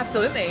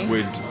Absolutely.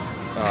 would,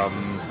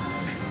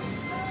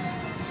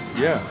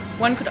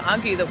 One could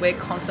argue that we're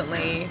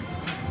constantly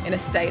in a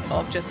state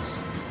of just,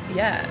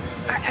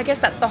 I guess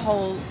that's the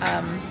whole,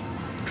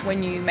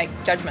 when you make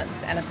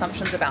judgments and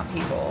assumptions about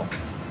people,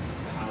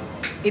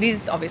 it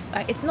is obvious.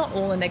 It's not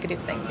all a negative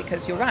thing,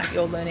 because you're right.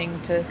 You're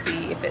learning to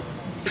see if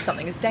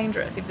something is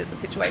dangerous, if there's a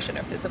situation,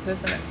 or if there's a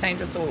person that's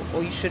dangerous,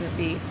 or you shouldn't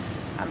be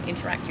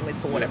interacting with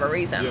for whatever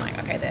reason. Yeah. Like,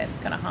 okay, they're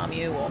going to harm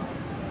you,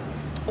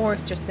 or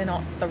if just they're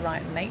not the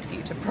right mate for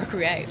you to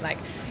procreate. Like,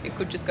 it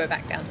could just go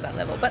back down to that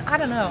level. But I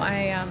don't know.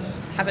 I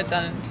haven't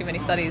done too many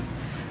studies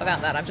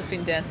about that. I've just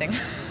been dancing.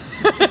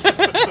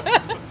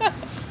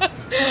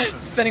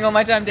 Spending all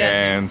my time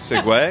dancing.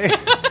 and segue.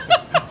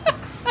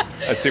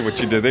 I see what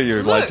you did there.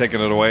 You're Look,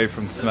 taking it away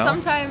from smell.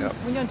 Sometimes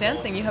Yep. when you're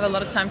dancing, you have a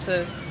lot of time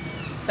to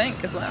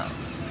think as well.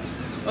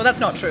 Well, that's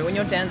not true. When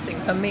you're dancing,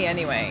 for me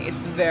anyway,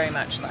 it's very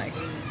much like,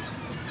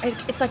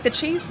 it's like the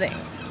cheese thing.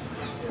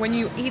 When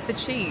you eat the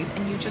cheese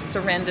and you just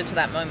surrender to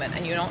that moment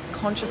and you're not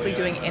consciously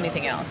doing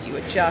anything else, you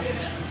are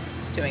just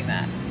doing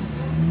that.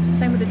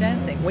 Same with the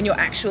dancing. When you're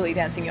actually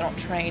dancing, you're not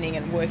training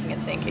and working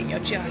and thinking, you're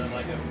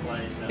just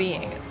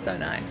being. It's so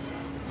nice.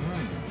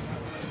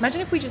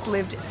 Imagine if we just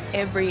lived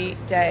every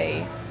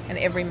day and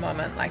every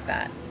moment like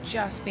that,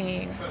 just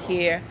being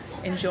here,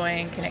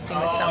 enjoying connecting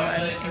with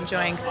someone,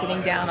 enjoying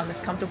sitting down on this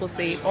comfortable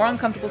seat or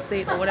uncomfortable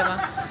seat or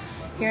whatever,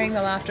 hearing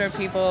the laughter of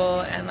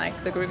people and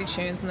like the groovy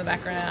tunes in the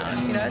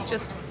background. It's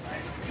just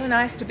so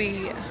nice to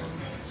be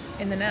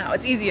in the now.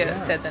 It's easier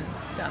said than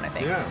done, I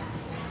think. Yeah.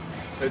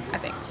 I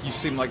think. You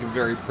seem like a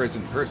very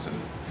present person.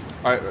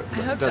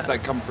 hope Does so.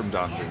 that come from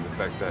dancing? The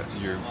fact that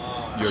you're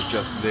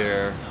just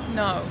there?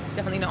 No,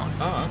 definitely not.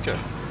 Oh, okay.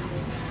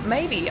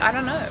 Maybe, I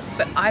don't know,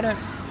 but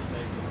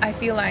I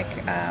feel like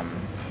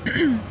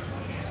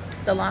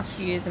the last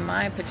few years in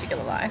my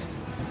particular life,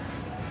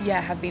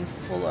 have been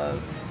full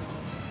of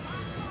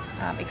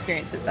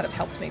experiences that have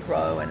helped me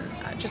grow and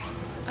I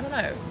don't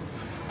know,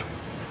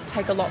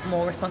 take a lot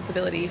more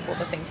responsibility for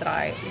the things that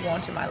I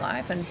want in my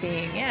life, and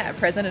being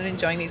present and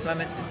enjoying these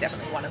moments is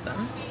definitely one of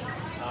them.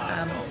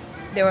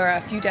 There were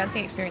a few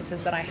dancing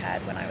experiences that I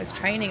had when I was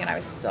training, and I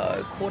was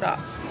so caught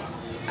up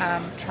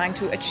trying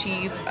to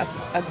achieve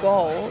a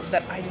goal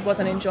that I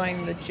wasn't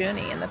enjoying the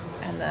journey and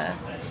the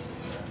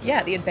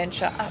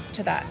adventure up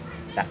to that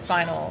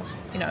final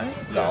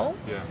goal.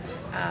 Yeah.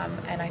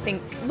 And I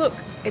think, look,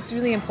 it's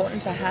really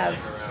important to have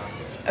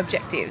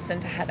objectives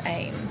and to have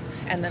aims,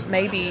 and that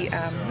maybe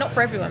not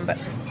for everyone, but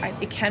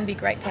it can be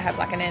great to have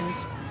like an end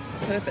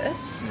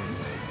purpose.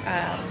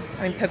 I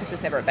mean, purpose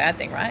is never a bad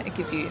thing, right? It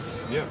gives you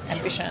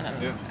ambition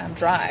and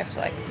drive to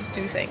like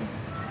do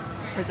things,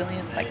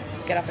 resilience, like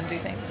get up and do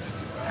things.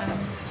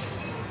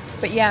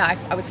 But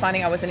I was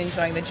finding I wasn't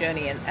enjoying the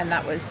journey, and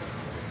that was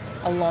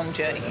a long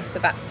journey. So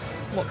that's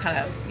what kind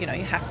of, you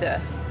have to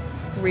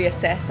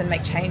reassess and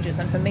make changes.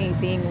 And for me,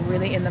 being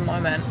really in the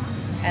moment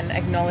and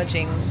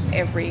acknowledging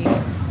every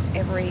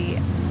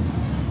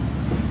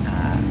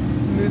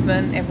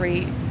movement,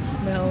 every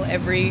smell,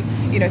 every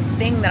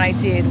thing that I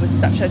did was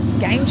such a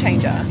game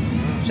changer.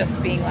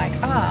 Just being like,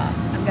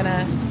 I'm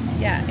gonna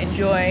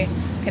enjoy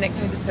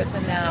connecting with this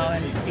person now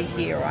and be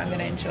here, or I'm going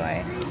to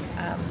enjoy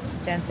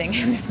dancing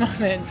in this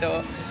moment,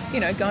 or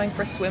going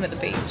for a swim at the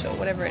beach, or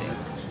whatever it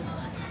is.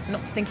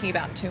 Not thinking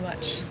about too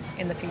much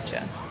in the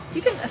future.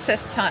 You can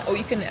assess time, or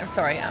you can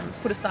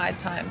put aside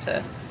time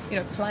to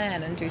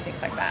plan and do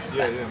things like that.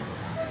 Yeah,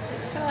 but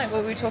it's kind of like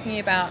what we were talking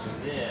about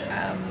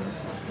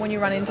when you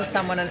run into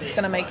someone and it's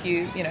going to make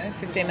you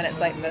 15 minutes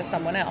late for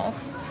someone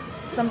else.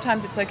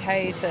 Sometimes it's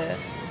okay to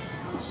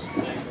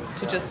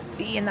just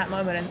be in that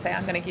moment and say,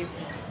 I'm going to give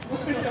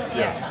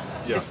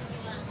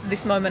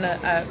this moment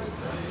I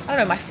don't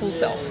know, my full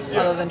self,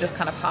 rather than just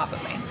kind of half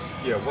of me.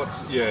 Yeah.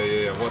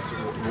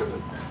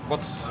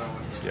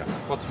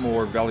 What's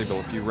more valuable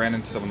if you ran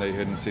into someone that you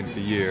hadn't seen for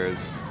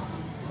years,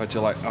 but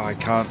you're like, oh, I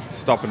can't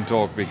stop and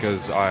talk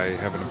because I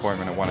have an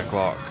appointment at 1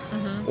 o'clock,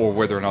 or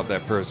whether or not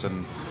that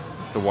person,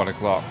 the 1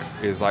 o'clock,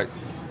 is like,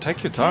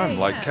 take your time,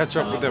 catch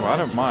up with them. I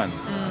don't mind.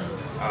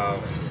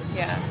 Totally.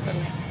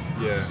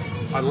 Yeah,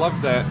 I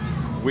love that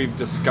we've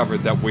discovered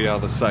that we are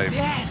the same.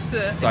 Yes,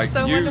 it's like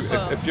so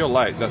wonderful. If you're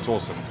late, that's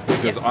awesome,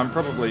 because I'm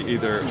probably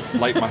either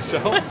late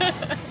myself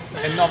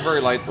and not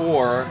very late,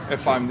 or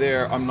if I'm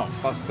there, I'm not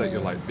fussed that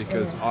you're late,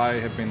 because I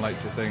have been late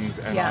to things,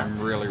 and I'm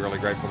really, really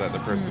grateful that the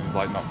person's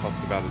like not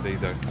fussed about it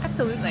either.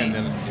 Absolutely. And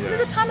then, There's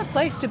a time and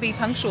place to be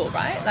punctual,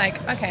 right?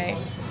 Like, okay,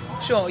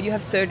 sure, you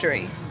have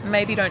surgery.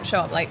 Maybe don't show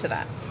up late to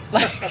that.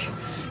 Like,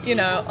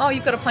 oh,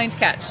 you've got a plane to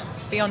catch.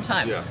 Be on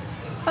time. Yeah.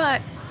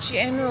 But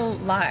general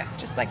life,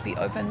 just like be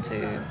open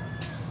to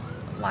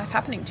life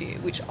happening to you,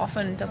 which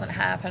often doesn't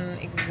happen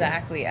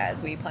exactly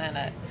as we plan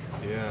it.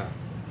 Yeah.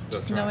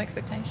 Just no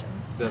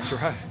expectations. That's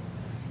right.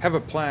 Have a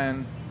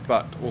plan,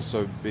 but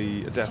also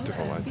be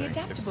adaptable, I think. Be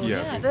adaptable,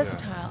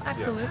 versatile,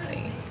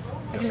 absolutely.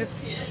 I think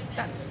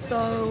that's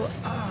so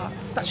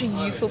such a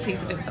useful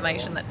piece of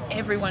information that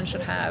everyone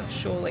should have,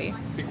 surely.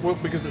 Well,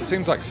 because it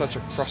seems like such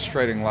a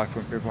frustrating life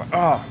when people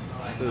are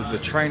like, the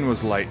train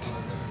was late.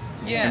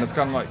 Yeah. And it's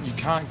kind of like, you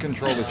can't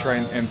control the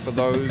train. And for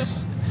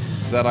those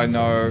that I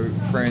know,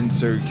 friends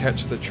who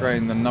catch the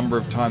train, the number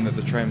of time that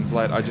the train's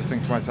late, I just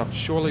think to myself,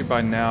 surely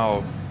by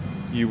now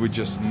you would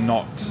just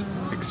not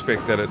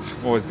expect that it's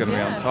always going to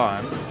be on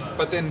time.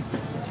 But then,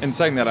 in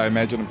saying that, I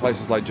imagine in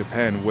places like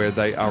Japan, where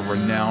they are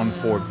renowned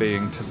for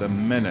being to the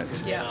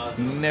minute,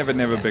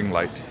 never being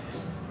late,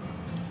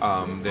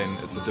 then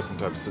it's a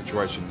different type of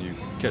situation. You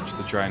catch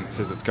the train, it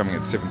says it's coming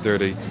at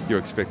 7:30, you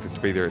expect it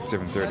to be there at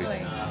 7:30.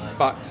 Totally.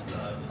 But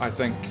I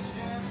think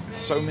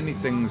so many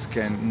things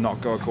can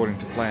not go according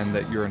to plan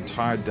that your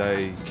entire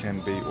day can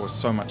be, or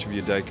so much of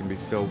your day can be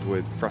filled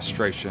with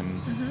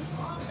frustration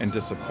and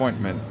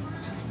disappointment,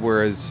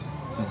 whereas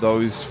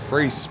those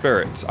free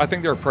spirits, I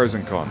think there are pros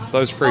and cons.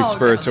 Those free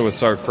spirits who are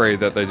so free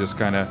that they just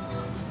kind of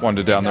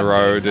wander down the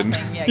road and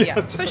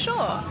for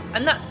sure.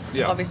 And that's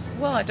obviously,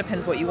 well, it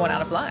depends what you want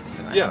out of life.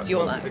 Right? Yeah, it's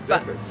your life.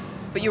 Exactly.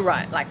 But you're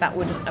right, like that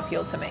wouldn't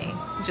appeal to me,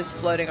 just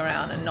floating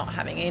around and not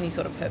having any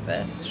sort of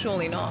purpose.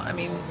 Surely not. I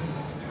mean,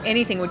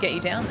 anything would get you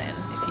down then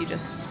if you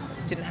just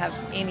didn't have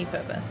any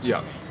purpose.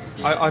 Yeah,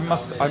 I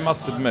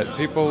must admit,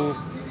 people,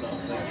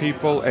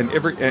 and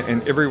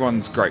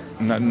everyone's great.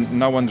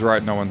 No one's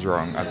right, no one's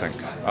wrong. I think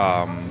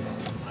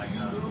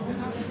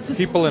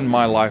people in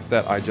my life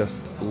that I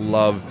just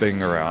love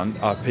being around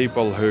are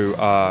people who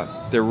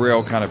they're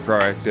real kind of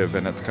proactive,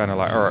 and it's kind of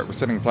like, all right, we're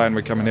setting a plan,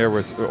 we're coming here,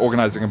 we're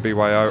organising a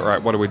BYO. All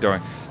right, what are we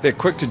doing? They're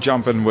quick to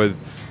jump in with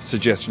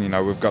suggestion.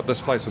 We've got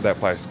this place or that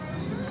place.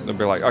 They'll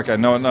be like, okay,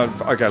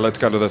 okay, let's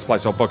go to this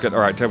place. I'll book it.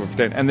 All right, table for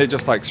 10, and they're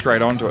just like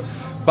straight onto it.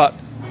 But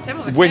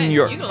when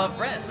you're, you can love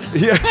friends.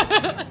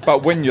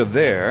 But when you're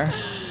there,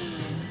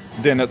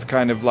 then it's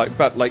kind of like,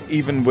 but like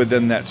even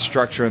within that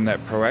structure and that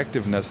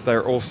proactiveness,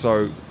 they're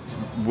also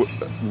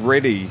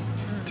ready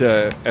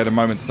to, at a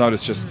moment's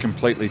notice, just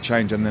completely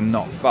change, and they're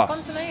not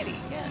fussed. Spontaneity,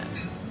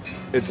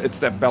 It's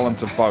that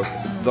balance of both.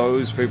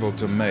 Those people,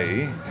 to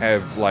me,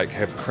 have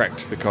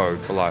cracked the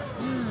code for life.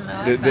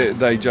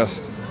 They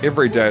just,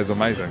 every day is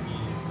amazing.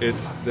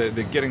 They're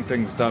getting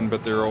things done,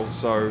 but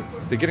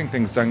they're getting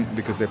things done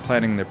because they're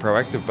planning, they're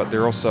proactive, but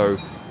they're also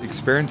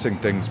experiencing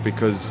things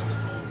because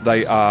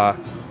they are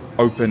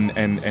open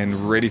and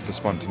ready for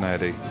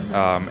spontaneity,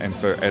 and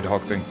for ad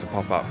hoc things to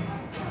pop up.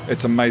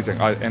 It's amazing,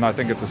 and I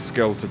think it's a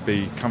skill to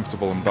be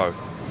comfortable in both.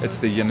 It's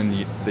the yin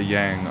and the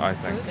yang, I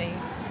think. Absolutely.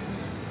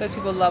 Those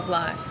people love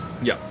life.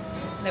 Yeah.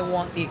 They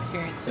want the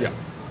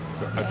experiences.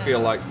 Yeah. I feel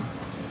like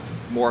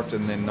more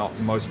often than not,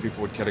 most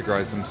people would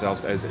categorize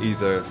themselves as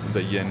either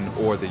the yin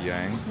or the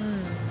yang.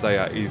 They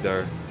are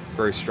either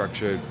very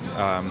structured,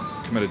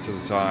 committed to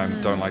the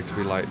time, don't like to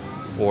be late,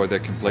 or they're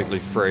completely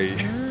free.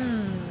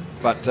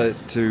 But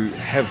to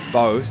have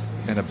both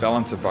and a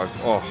balance of both,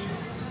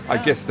 I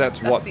guess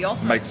that's what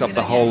makes up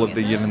the whole of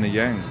the yin and the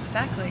yang.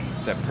 Exactly.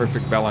 That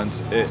perfect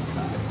balance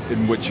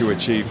in which you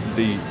achieve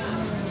the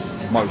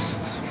most,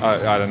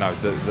 I don't know,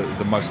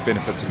 the most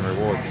benefits and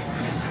rewards.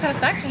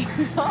 Satisfaction.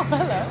 Oh,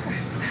 hello.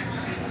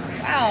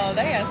 Wow,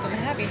 they are some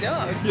happy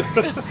dogs.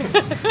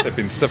 They've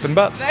been stiffing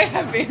butts. They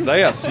have been.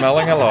 They are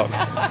smelling a lot.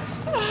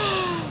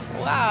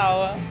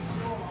 Wow.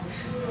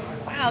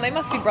 Wow, they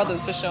must be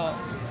brothers for sure.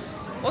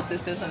 Or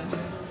sisters, and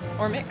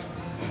or mixed.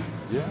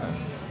 Yeah.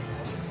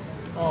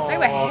 They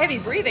were heavy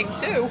breathing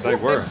too. They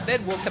were.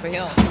 They'd walked up a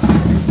hill.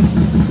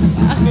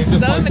 Wow,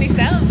 so many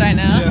sounds right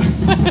now. Yeah.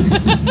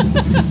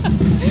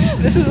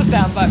 This is a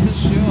sound bite for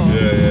sure.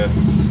 Yeah.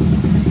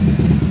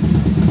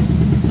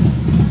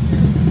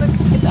 Look,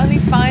 it's only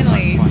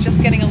finally Nice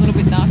just getting a little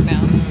bit dark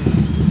now.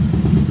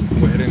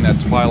 We're hitting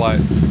that twilight.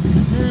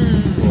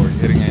 Or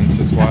heading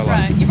into twilight. That's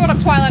right. You brought up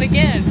Twilight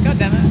again. God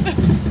damn it.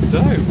 Did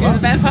I? You're the What?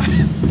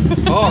 vampire.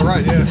 Oh,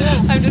 right,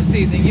 yeah. I'm just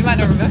teasing. You might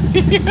not remember.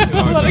 You have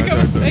a lot of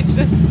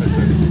conversations.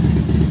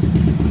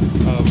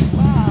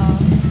 Wow.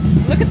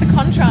 Look at the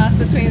contrast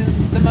between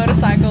the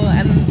motorcycle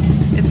and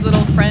its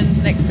little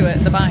friend next to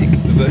it, the bike.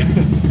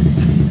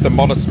 The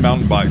modest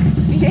mountain bike.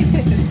 Yes.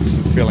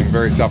 She's feeling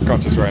very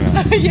self-conscious right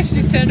now. Yes,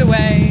 she's turned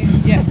away.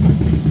 Yeah.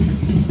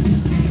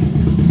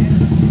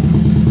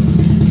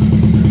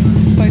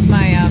 Both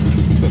my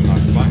It's a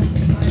nice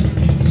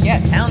bike. yeah,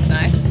 it sounds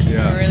nice.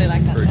 Yeah. I really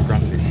like that. Very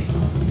grunty.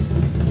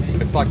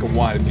 It's like a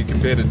wine. If you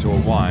compared it to a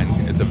wine,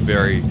 it's a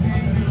very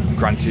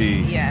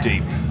grunty, Yeah,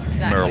 deep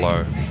exactly.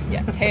 Merlot,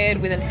 Yeah, paired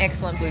with an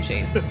excellent blue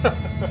cheese.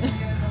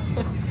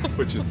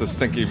 which is the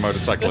stinky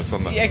motorcyclist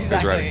on the Yeah,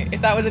 exactly. Israeli.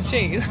 If that was a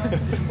cheese,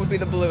 would be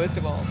the bluest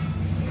of all.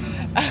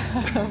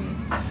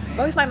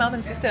 Both my mum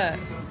and sister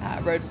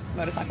rode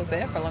motorcycles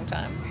there for a long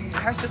time.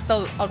 I was just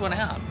the odd one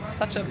out.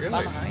 Such a Really?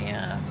 bummer.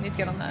 Yeah, need to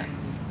get on that.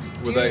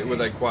 Were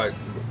they quite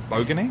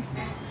bogany?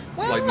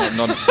 Well, Like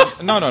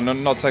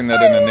not saying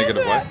that in a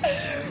negative way.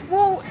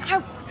 Well,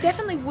 I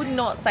definitely would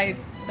not say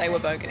they were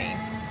bogany.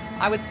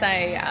 I would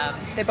say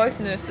they're both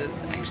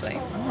nurses, actually.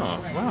 Oh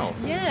wow!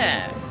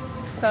 Yeah.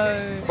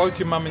 So. Both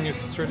your mum and your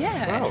sister.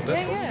 Yeah. Wow,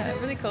 that's awesome. Yeah.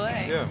 Really cool,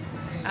 eh?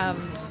 Yeah.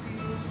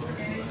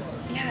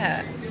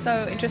 Yeah,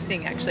 so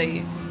interesting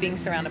actually being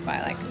surrounded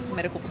by like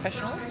medical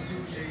professionals.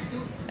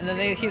 And then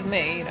here's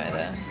me, you know,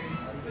 the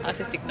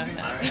artistic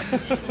nomad.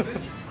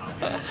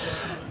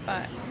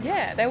 But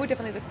yeah, they were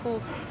definitely the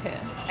cool pair.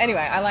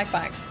 Anyway, I like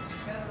bikes,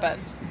 but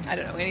I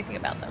don't know anything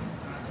about them.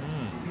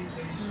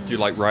 Do you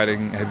like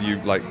riding? Have you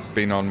like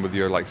been on with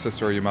your like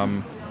sister or your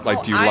mum?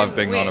 Like, do you love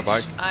being on a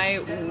bike? I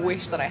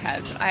wish that I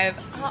had.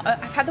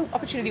 But I've had the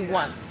opportunity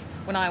once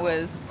when I would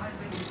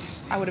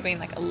have been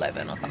like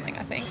 11 or something,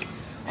 I think,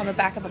 on the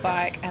back of a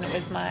bike, and it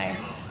was my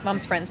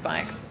mum's friend's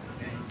bike.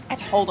 I had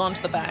to hold on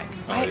to the back.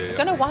 I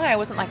don't know why I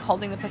wasn't like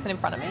holding the person in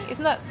front of me.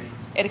 Isn't that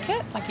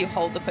etiquette? Like you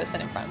hold the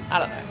person in front. I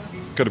don't know.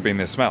 Could have been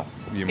their smell.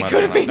 You might It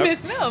could have been known. their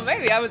smell.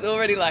 Maybe I was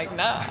already like,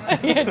 nah.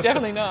 Yeah,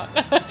 definitely not.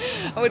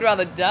 I would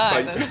rather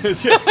die than.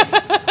 Yeah.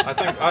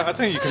 I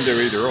think you can do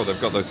either or. They've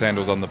got those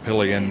handles on the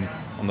pillion,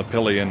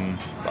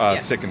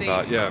 second see,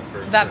 part. Yeah.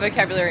 That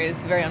vocabulary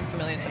is very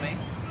unfamiliar to me.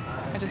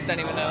 I just don't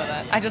even know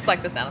that. I just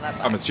like the sound of that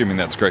bike. I'm assuming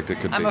that's correct. It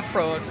could I'm be. a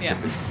fraud, yeah.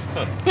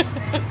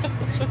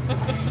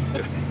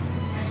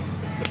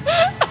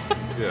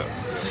 Yeah.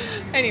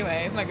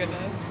 Anyway, my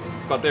goodness.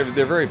 But they're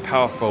very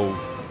powerful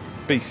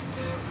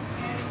beasts.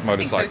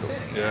 Motorcycles. so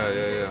too.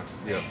 Yeah.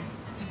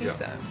 I think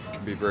so.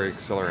 Can be very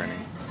exhilarating.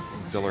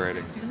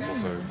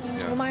 Also,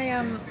 yeah. Well,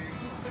 my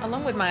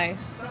along with my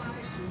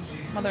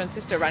mother and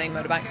sister riding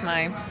motorbikes,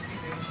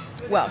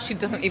 she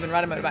doesn't even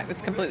ride a motorbike.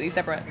 That's completely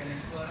separate.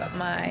 But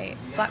my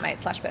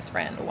flatmate / best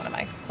friend, or one of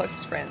my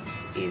closest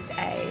friends, is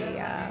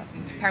a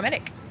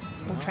paramedic,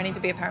 or training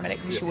to be a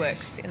paramedic. So she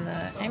works in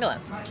the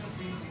ambulance,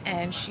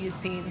 and she has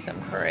seen some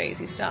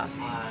crazy stuff,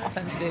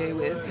 often to do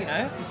with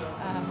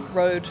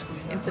road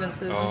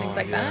incidences and things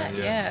like that.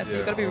 Yeah, so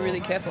you've got to be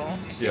really careful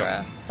if you're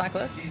a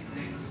cyclist.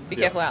 Be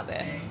careful out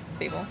there,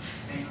 people.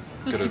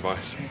 Good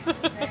advice.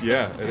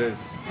 Yeah, it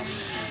is.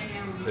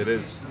 It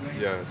is.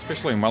 Yeah,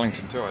 especially in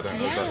Wellington too. I don't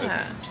know,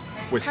 but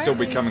we're still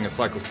becoming a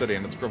cycle city,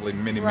 and it's probably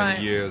many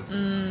years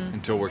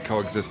until we're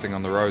coexisting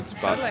on the roads.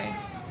 But Totally.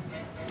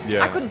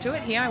 yeah, I couldn't do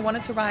it here. I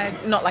wanted to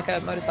ride, not like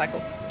a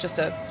motorcycle, just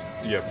a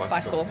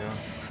bicycle.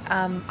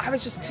 Yeah. I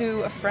was just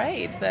too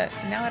afraid, but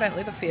now I don't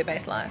live a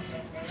fear-based life.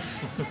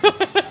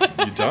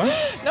 You don't?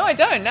 No, I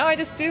don't. No, I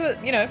just do it.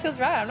 It feels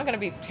right. I'm not going to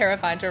be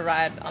terrified to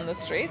ride on the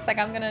streets. Like,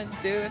 I'm going to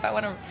do, if I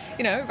want to,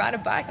 ride a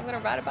bike, I'm going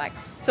to ride a bike.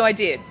 So I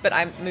did, but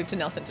I moved to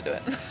Nelson to do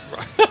it.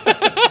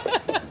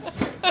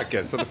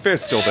 Okay, so the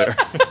fear's still there.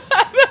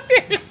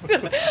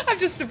 I've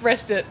just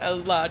suppressed it a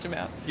large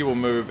amount. You will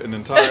move an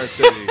entire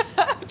city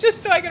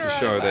Just so I can to ride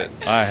show a bike.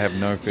 that I have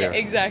no fear. Yeah,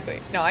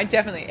 exactly. No,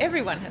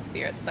 everyone has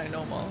fear. It's so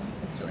normal.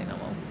 It's really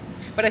normal.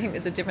 But I think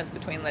there's a difference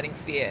between letting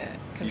fear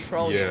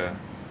control you.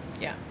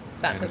 Yeah,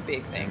 that's a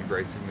big thing.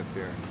 Embracing the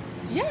fear.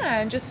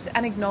 Yeah,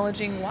 and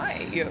acknowledging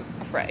why you're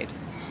afraid,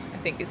 I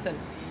think is the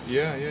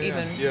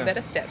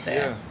better step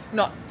there. Yeah.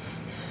 Not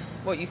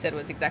what you said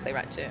was exactly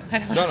right too. I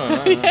don't No,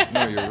 know.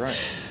 no, you're right.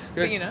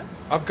 But,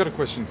 I've got a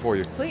question for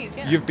you. Please,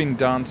 yeah. You've been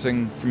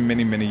dancing for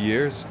many, many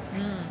years.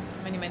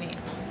 Many.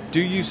 Do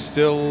you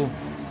still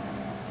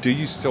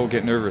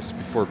get nervous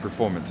before a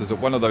performance? Is it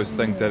one of those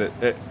things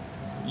that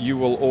you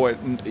will always,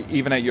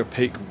 even at your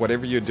peak,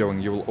 whatever you're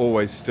doing, you will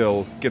always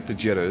still get the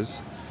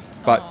jitters?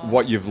 But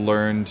what you've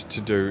learned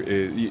to do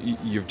is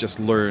you've just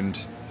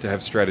learned to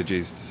have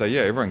strategies to say,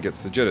 yeah, everyone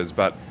gets the jitters,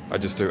 but I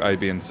just do A,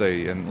 B, and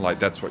C, and like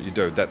that's what you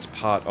do. That's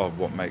part of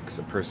what makes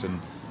a person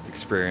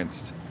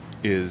experienced,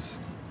 is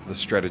the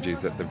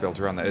strategies that they've built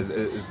around that.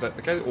 Is that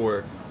the case,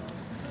 or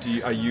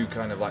are you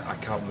kind of like, I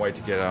can't wait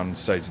to get out on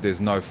stage?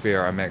 There's no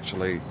fear. I'm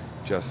actually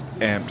just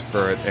amped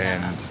for it,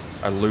 and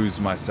I lose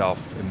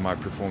myself in my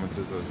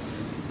performances. Or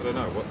I don't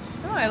know what's.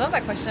 Oh, I love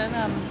that question.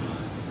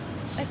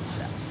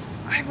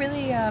 I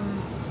really,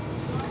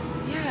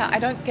 I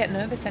don't get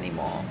nervous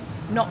anymore.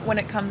 Not when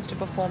it comes to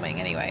performing,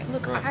 anyway.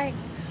 Look, Right.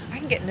 I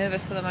can get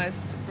nervous for the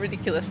most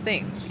ridiculous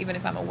things, even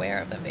if I'm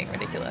aware of them being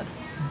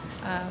ridiculous.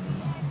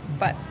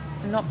 But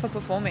not for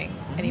performing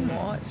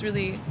anymore. It's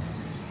really,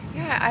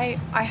 I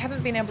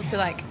haven't been able to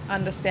like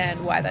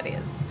understand why that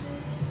is.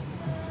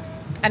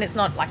 And it's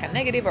not like a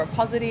negative or a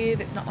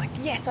positive. It's not like,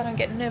 yes, I don't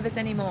get nervous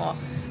anymore.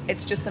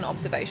 It's just an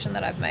observation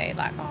that I've made.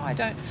 Like,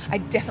 I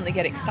definitely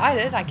get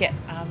excited. I get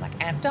like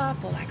amped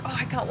up, or like,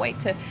 I can't wait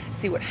to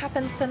see what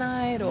happens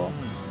tonight.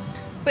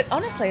 But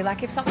honestly,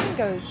 like if something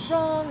goes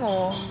wrong,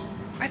 or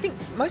I think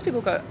most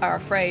people are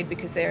afraid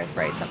because they're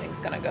afraid something's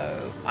going to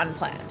go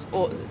unplanned,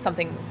 or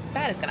something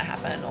bad is going to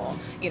happen, or,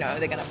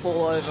 they're going to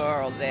fall over,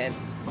 or their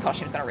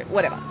costume's going to rip,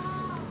 whatever.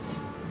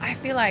 I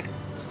feel like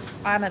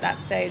I'm at that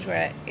stage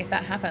where if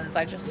that happens,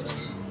 I just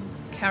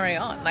carry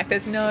on. Like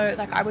there's no,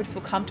 like I would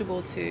feel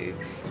comfortable to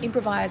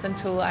improvise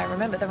until I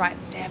remember the right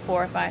step,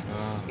 or if I,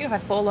 if I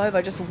fall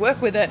over, just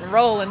work with it and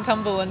roll and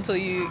tumble until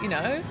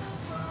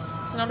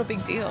it's not a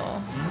big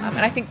deal. And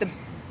I think the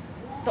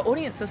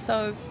audience is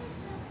so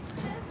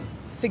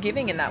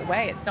forgiving in that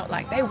way. It's not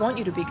like they want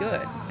you to be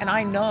good, and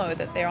I know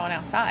that they're on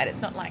our side.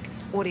 It's not like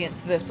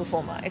audience versus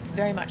performer. It's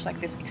very much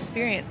like this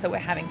experience that we're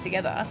having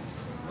together,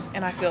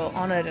 and I feel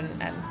honoured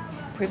and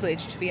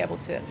privileged to be able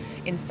to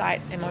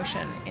incite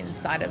emotion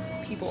inside of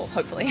people,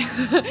 hopefully.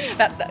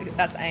 that's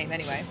the aim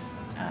anyway,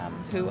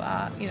 who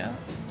are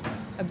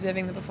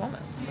observing the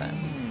performance. So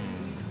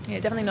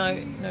definitely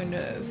no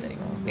nerves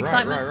anymore.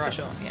 Excitement, right. for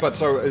sure. Yeah. But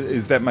so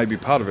is that maybe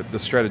part of it, the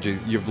strategy?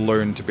 You've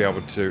learned to be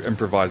able to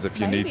improvise if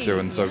you need to,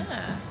 and so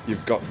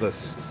you've got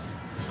this,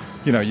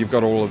 you've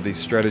got all of these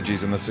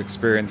strategies and this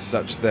experience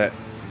such that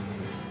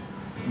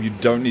you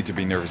don't need to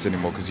be nervous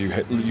anymore, because you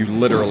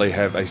literally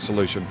have a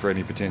solution for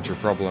any potential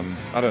problem.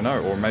 I don't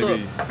know, or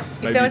maybe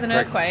if there was an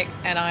earthquake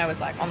and I was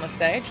like on the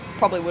stage,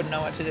 probably wouldn't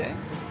know what to do.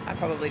 I'd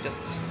probably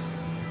just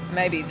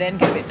maybe then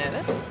get a bit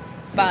nervous,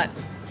 but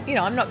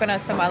I'm not going to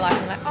spend my life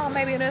being like,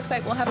 maybe an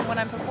earthquake will happen when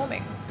I'm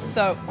performing.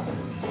 So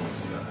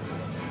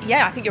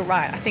I think you're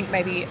right. I think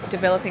maybe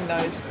developing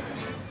those,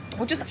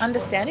 or just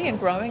understanding and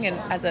growing, and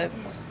as a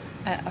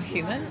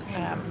human,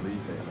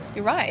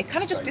 you're right. It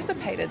kind of just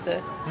dissipated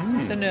the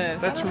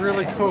nerves. That's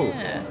really cool.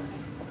 Yeah.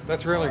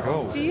 That's really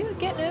cool. Do you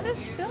get nervous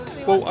still?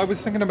 I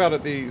was thinking about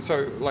it.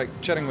 So like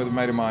chatting with a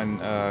mate of mine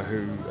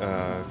who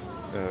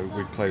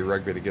we play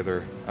rugby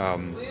together,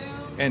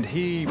 and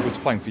he was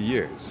playing for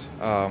years.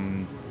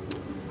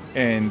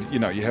 And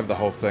you have the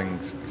whole thing.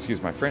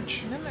 Excuse my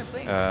French. No,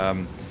 please.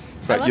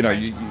 But you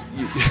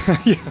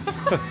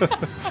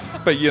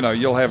but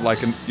you'll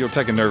have you'll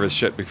take a nervous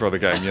shit before the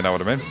game. You know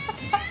what I mean?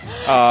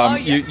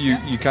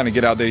 You kind of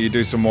get out there, you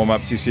do some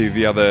warm-ups, you see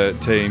the other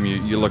team,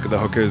 you look at the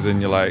hookers and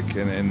you're like,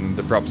 and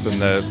the props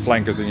and the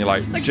flankers, and you're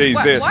like, geez,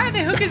 why are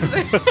there hookers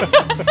there?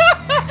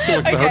 You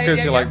look at the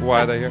hookers, you're like,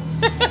 why are they here?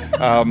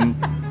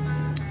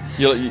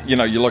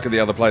 You look at the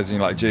other players and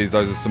you're like, geez,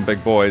 those are some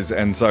big boys,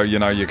 and so you're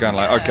kind of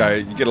like, okay,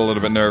 you get a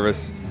little bit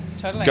nervous,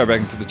 totally. Go back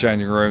into the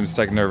changing rooms,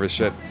 take a nervous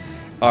shit.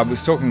 I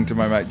was talking to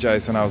my mate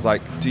Jason, I was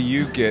like, do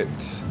you get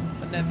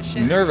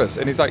nervous?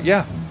 And he's like,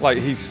 yeah, like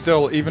he's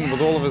still, even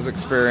with all of his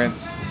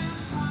experience,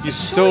 you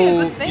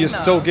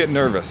still get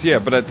nervous. Yeah,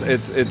 but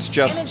it's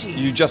just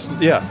energy.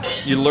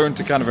 You learn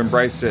to kind of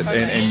embrace it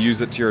and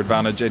use it to your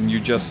advantage, and you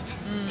just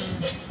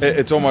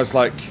it's almost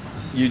like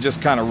you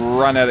just kind of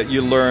run at it.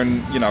 You learn,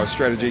 a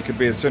strategy could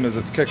be as soon as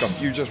it's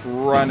kickoff, you just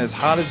run as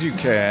hard as you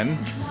can.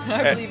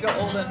 Hopefully you've got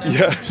all the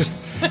nerves.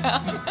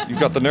 You've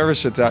got the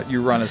nervous shits out, you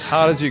run as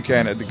hard as you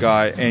can at the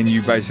guy, and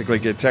you basically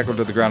get tackled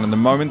to the ground, and the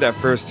moment that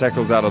first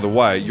tackle's out of the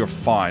way, you're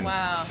fine.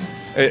 Wow.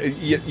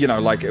 We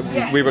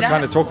were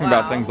kind of talking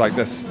about things like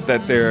this,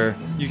 that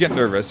you get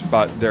nervous,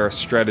 but there are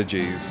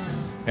strategies,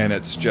 and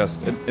it's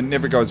just, it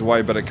never goes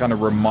away, but it kind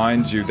of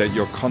reminds you that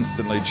you're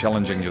constantly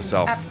challenging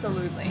yourself.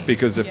 Absolutely.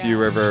 Because if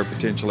you ever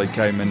potentially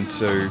came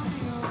into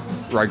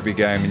rugby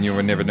game and you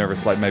were never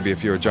nervous, like maybe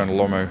if you were Jonah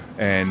Lomu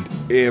and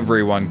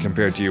everyone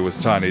compared to you was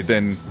tiny,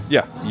 then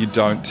you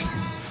don't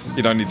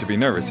need to be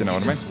nervous, you know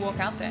what I mean? Just walk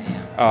out there,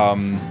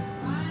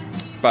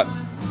 But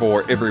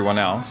for everyone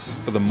else,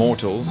 for the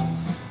mortals,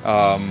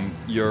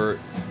 you'll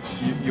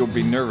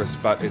be nervous,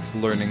 but it's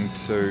learning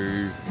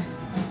to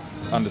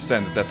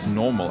understand that that's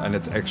normal, and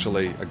it's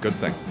actually a good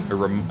thing.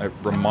 It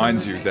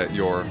reminds you that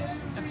you're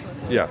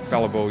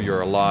fallible,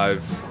 you're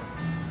alive.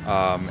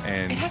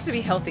 And it has to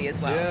be healthy as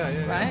well,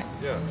 right?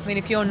 Yeah. I mean,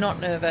 if you're not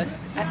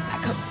nervous,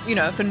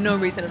 for no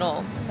reason at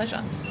all,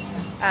 pleasure.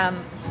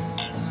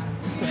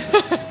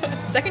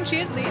 Second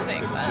cheers of the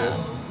evening. Wow. Cheers.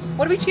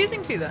 What are we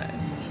cheersing to,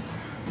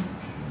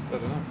 though? I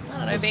don't know. I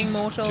don't know, being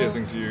mortal.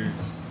 Cheersing to you.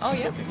 Oh,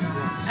 yeah. Talking.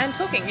 Yeah. And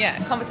talking, yeah.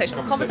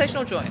 Conversational. Conversation.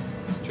 Conversational joy.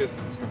 Cheers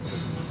to this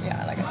conversation.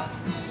 Yeah, I like it.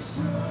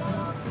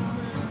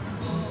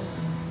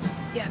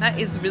 Yeah, that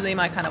is really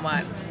my kind of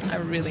wine. I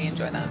really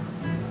enjoy that.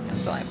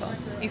 It's delightful.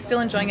 Are you still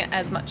enjoying it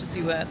as much as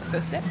you were the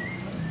first sip?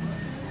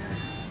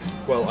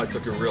 Well, I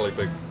took a really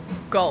big...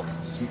 Gulp.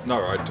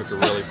 No, I took a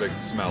really big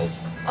smell.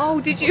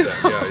 Oh, did you?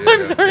 Yeah,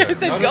 I'm sorry, I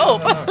said No,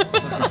 gulp. no.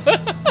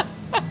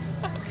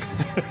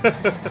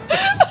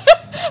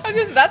 I was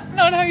just, that's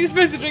not how you're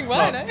supposed to drink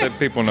wine, eh? That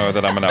people know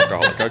that I'm an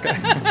alcoholic, okay?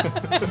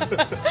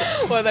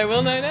 Well, they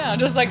will know now,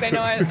 just like they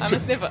know I'm a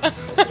sniffer.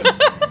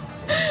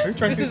 Who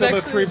drank This these is other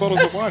actually- 3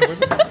 bottles of wine?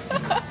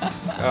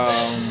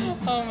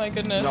 Oh my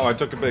goodness. No, I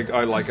took a big...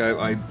 I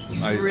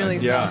Really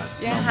smelled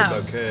Yeah.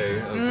 the bouquet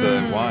of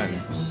the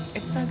wine.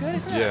 It's so good,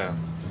 isn't it? Yeah,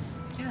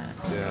 Yeah,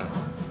 absolutely. yeah.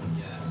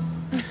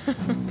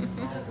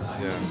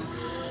 Yeah.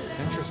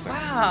 Interesting.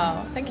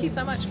 Wow. Thank you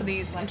so much for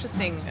these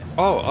interesting...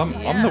 Oh, I'm the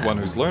Yes. one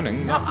who's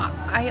learning. No,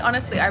 I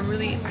honestly, I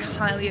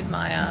highly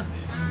admire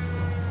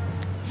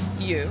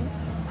you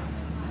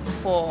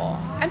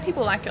and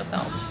people like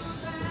yourself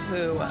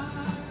who,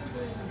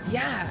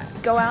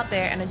 go out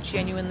there and are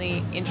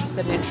genuinely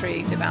interested and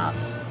intrigued about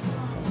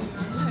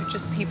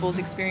just people's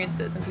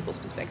experiences and people's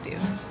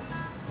perspectives.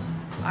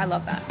 I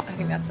love that. I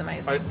think that's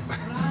amazing.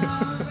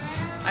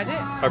 I do.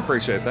 I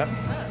appreciate that.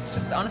 It's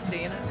just honesty,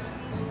 you know.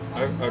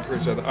 I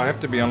appreciate that. I have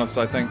to be honest,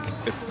 I think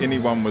if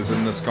anyone was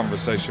in this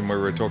conversation where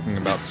we're talking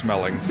about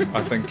smelling,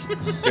 I think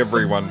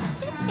everyone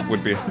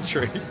would be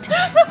intrigued.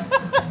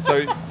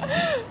 So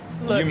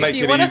Look, you make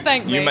if you want to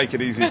thank me, you make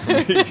it easy for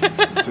me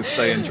to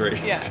stay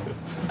intrigued. Yeah.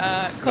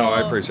 No,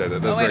 I appreciate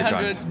that. That's very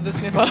 0800 kind. The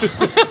Sniffer.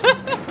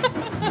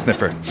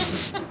 Sniffer.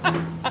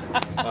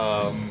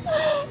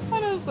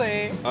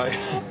 Honestly,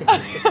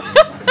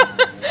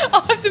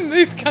 I'll have to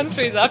move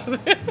countries after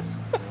this.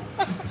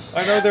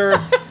 I know there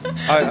are...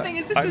 The thing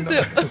is,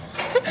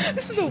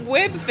 this is a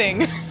web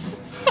thing.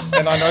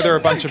 And I know there are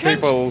a bunch of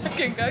people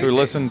Can go who to.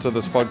 listen to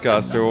this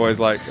podcast who are always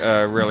like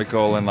really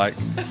cool and like,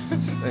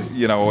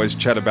 always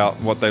chat about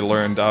what they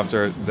learned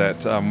after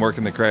that work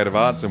in the creative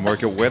arts and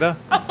work at Weta.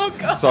 Oh,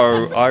 God.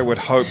 So I would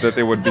hope that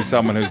there would be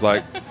someone who's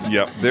like,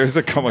 yep, there's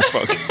a comic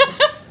book.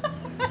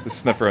 The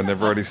Sniffer, and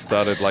they've already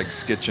started like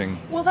sketching.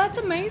 Well, that's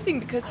amazing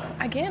because,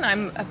 again,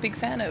 I'm a big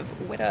fan of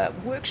Weta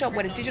Workshop,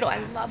 Weta Digital. I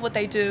love what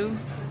they do.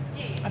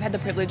 I've had the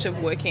privilege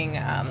of working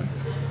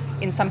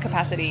in some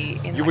capacity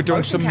in You were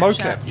doing some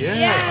capture. mocap. Yeah, I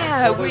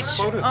Yeah, saw those which,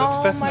 photos. That's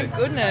oh fascinating. my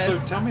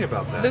goodness. So tell me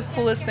about that. The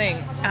coolest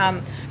thing.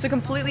 So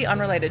completely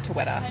unrelated to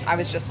Weta. I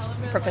was just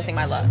confessing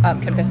my love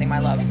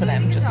for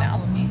them just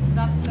now.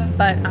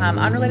 But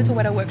unrelated to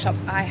Weta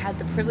Workshops, I had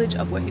the privilege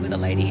of working with a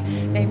lady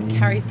named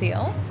Carrie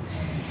Thiel.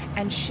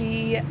 And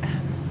she...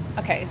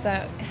 okay, so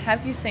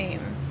have you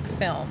seen a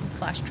film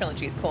 /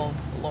 trilogies called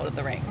Lord of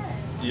the Rings?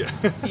 Yeah.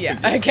 Yeah,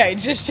 Yes. okay,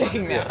 just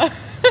checking now.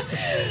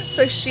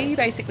 So she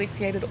basically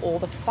created all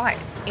the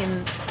fights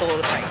in The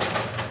Lord of the Rings.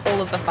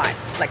 All of the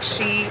fights. Like,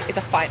 she is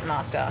a fight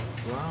master.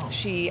 Wow.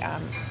 She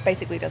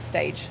basically does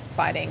stage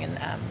fighting and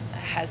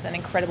has an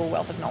incredible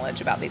wealth of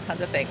knowledge about these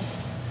kinds of things.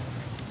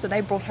 So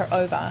they brought her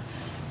over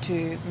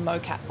to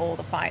mocap all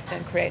the fights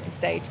and create and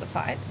stage the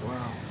fights.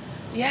 Wow.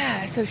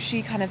 Yeah, so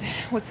she kind of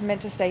was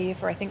meant to stay here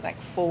for, I think, like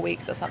 4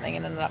 weeks or something,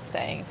 and ended up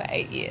staying for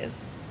 8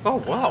 years. Oh,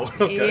 wow.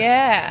 Okay.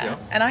 Yeah.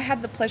 And I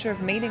had the pleasure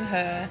of meeting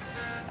her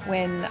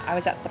when I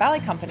was at the ballet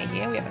company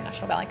here. We have a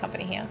national ballet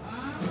company here.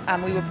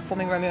 We were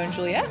performing Romeo and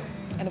Juliet.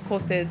 And of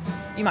course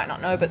you might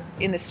not know, but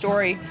in this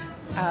story,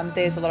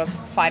 there's a lot of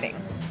fighting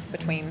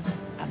between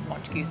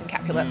Montagues and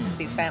Capulets,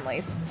 these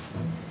families.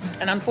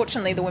 And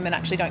unfortunately, the women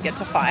actually don't get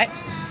to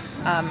fight,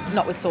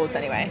 not with swords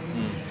anyway.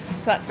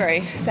 So that's very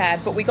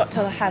sad. But we got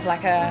to have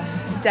like a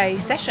day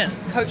session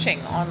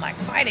coaching on like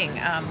fighting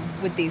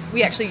with these.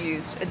 We actually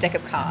used a deck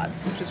of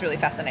cards, which was really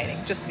fascinating,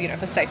 just,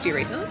 for safety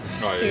reasons.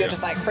 Oh, so yeah. you're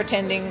just like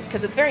pretending,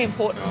 because it's very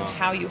important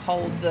how you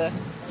hold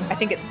I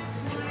think it's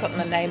gotten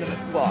the name of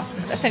it, well,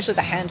 essentially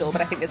the handle,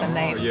 but I think there's a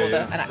name for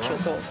an actual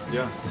sword.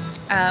 Yeah.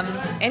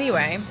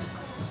 Anyway,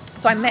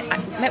 so I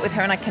met with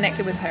her and I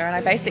connected with her, and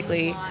I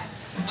basically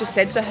just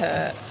said to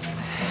her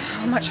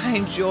how much I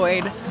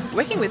enjoyed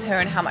working with her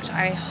and how much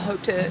I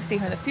hope to see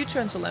her in the future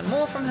and to learn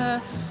more from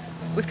her.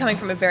 It was coming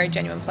from a very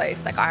genuine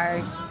place. Like,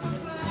 I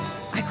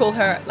call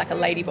her like a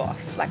lady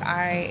boss. Like,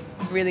 I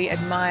really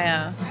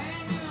admire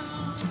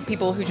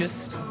people who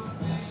just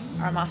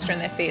are a master in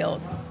their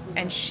field,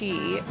 and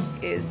she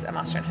is a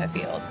master in her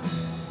field,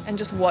 and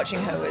just watching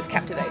her was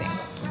captivating.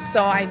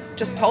 So I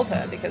just told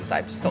her because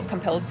I just felt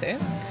compelled to.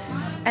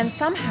 And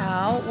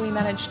somehow we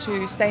managed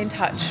to stay in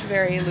touch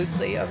very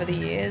loosely over the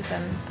years,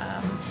 and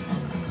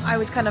I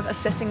was kind of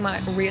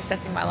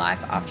reassessing my life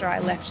after I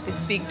left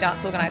this big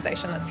dance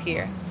organisation that's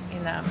here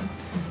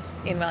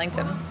in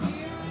Wellington.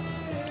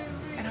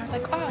 And I was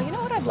like, oh, you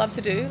know what I'd love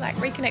to do? Like,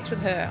 reconnect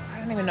with her. I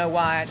don't even know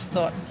why, I just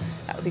thought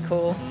that would be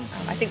cool.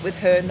 I think with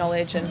her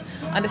knowledge and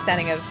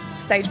understanding of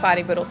stage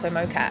fighting, but also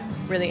mocap,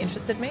 really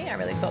interested me. I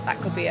really thought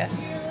that could be a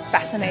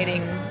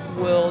fascinating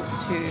world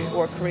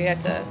or career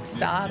to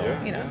start, or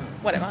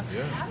whatever.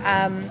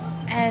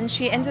 And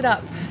she ended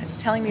up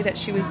telling me that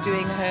she was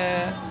doing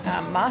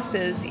her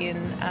master's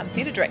in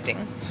theatre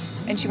directing,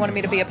 and she wanted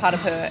me to be a part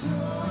of her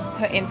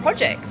end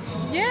project.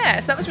 Yeah,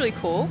 so that was really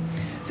cool.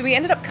 So we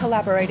ended up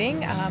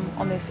collaborating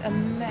on this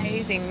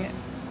amazing.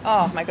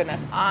 Oh my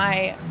goodness,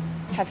 I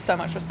have so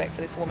much respect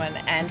for this woman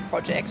and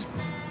project.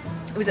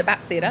 It was at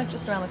Bats Theatre,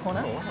 just around the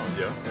corner. Oh,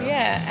 wow.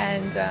 Yeah,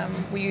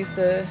 and we used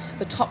the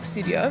top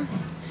studio.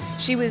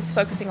 She was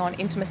focusing on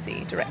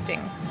intimacy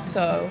directing,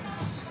 so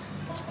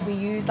we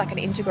used like an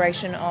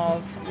integration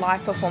of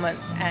live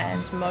performance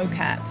and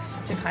mocap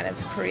to kind of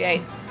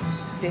create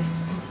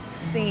this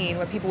scene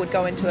where people would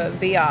go into a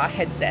VR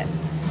headset,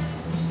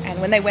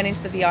 and when they went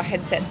into the VR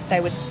headset, they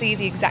would see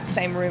the exact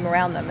same room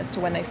around them as to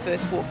when they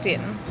first walked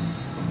in.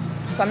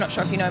 So I'm not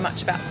sure if you know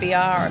much about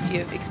VR or if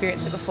you've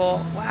experienced it before.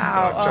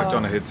 Wow. I've chucked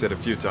on a headset a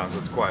few times.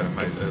 It's quite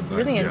amazing. It's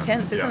really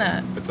intense, isn't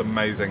it? It's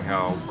amazing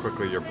how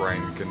quickly your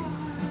brain can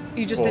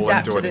you just fall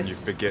adapt into to it this.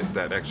 and you forget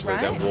that actually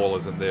Right? that wall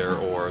isn't there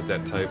or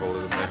that table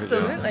isn't there.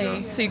 Absolutely.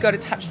 Yeah. So you go to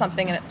touch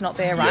something and it's not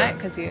there, right? Yeah.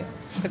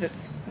 Because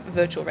it's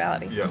virtual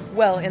reality. Yeah.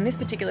 Well, in this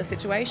particular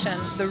situation,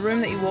 the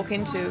room that you walk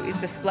into is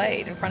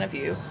displayed in front of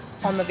you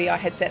on the VR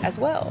headset as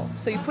well.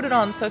 So you put it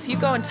on, so if you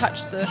go and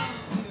touch the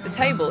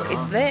table,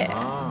 it's there.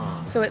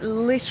 So it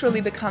literally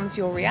becomes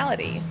your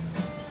reality.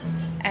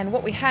 And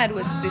what we had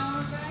was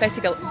this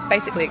basically,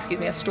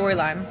 a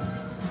storyline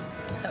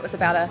that was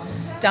about a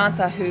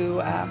dancer who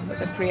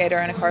was a creator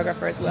and a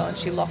choreographer as well, and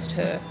she lost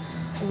her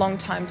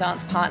longtime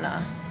dance partner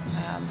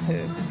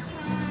who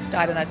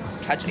died in a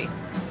tragedy.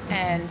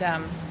 And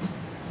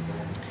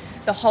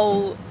the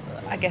whole,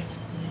 I guess,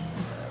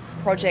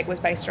 project was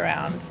based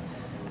around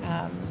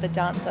the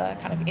dancer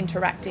kind of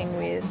interacting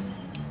with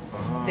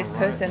this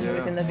person who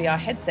was in the VR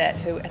headset,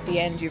 who at the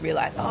end you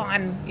realise, I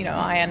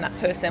am that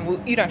person.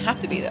 Well, you don't have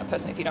to be that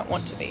person if you don't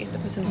want to be. The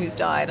person who's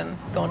died and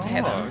gone to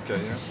heaven. Okay,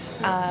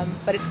 yeah.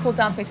 But it's called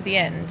Dance Me to the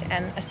End,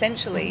 and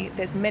essentially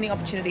there's many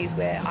opportunities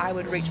where I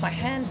would reach my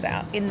hands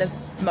out in the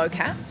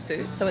mocap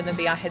suit, so in the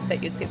VR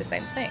headset you'd see the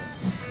same thing.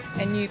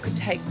 And you could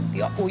take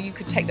the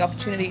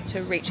opportunity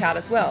to reach out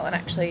as well and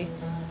actually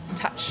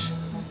touch,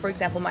 for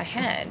example, my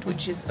hand,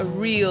 which is a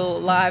real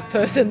live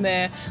person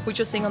there, which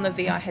you're seeing on the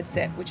VR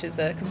headset, which is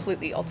a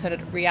completely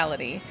alternate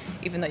reality,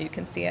 even though you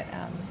can see it.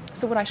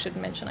 So what I should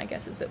mention, I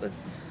guess, is it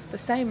was the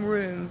same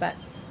room, but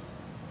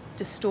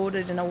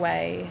distorted in a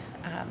way.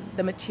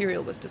 The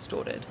material was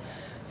distorted.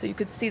 So you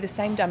could see the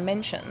same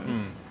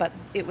dimensions, but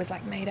it was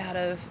like made out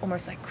of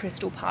almost like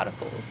crystal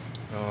particles.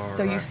 Oh,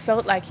 so right. you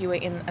felt like you were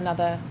in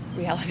another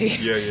reality.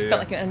 Felt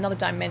like you were in another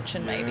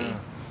dimension, maybe.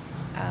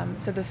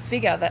 So the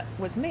figure that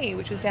was me,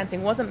 which was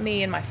dancing, wasn't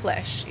me in my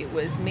flesh. It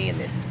was me in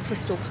this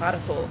crystal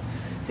particle.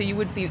 So you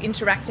would be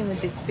interacting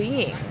with this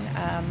being.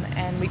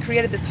 And we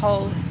created this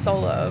whole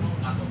solo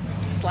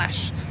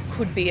 /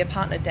 could be a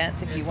partner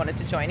dance if you wanted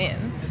to join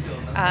in.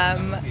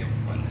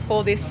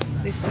 For this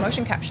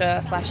motion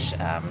capture /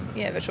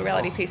 virtual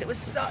reality piece. It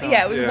was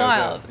it was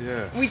wild.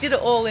 We did it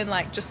all in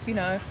like just,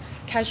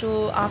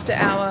 casual after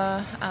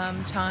hour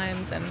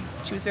times, and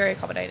she was very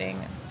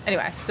accommodating.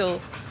 Anyway, I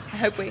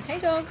hope hey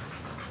dogs.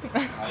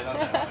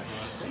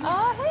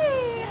 Oh,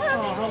 hey.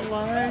 Oh,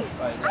 hello.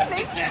 Hi,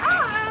 Nick.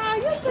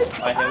 You're so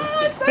cute.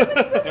 So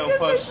many dogs.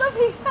 You're so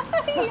lovely.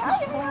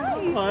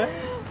 Hi.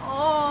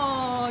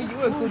 Oh,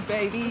 you're a good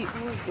baby.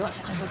 You're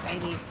such a good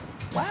baby.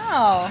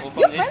 Wow.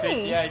 You're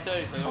friendly. Yeah,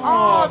 too.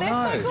 Oh, they're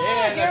nice. so good.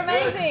 Yeah, You're they're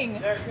amazing.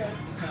 Good. They're good.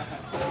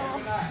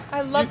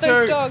 I love You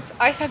those too. dogs.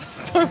 I have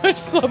so much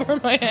slobber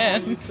in my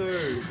hands.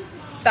 too.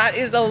 That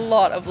is a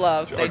lot of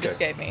love they Okay. just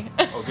gave me.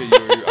 I'll get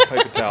you a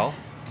paper towel.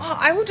 Oh,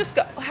 I will just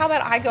go. How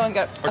about I go and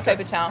get a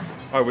paper towel?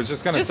 I was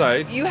just going to Just-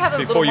 say, you have a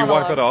before little you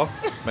wipe monologue. it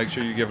off, make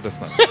sure you give it a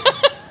sniff.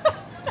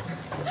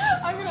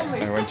 I'm going to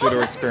leave. I want you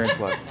to experience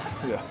life.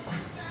 Yeah.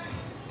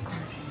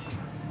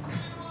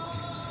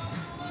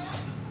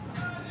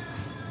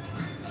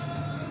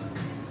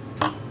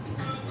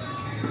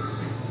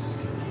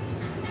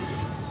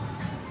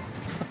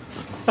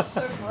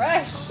 So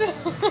fresh.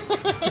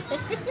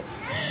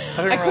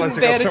 I I didn't realize couldn't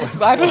you bear got to so just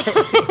much wipe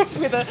stuff. it off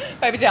with a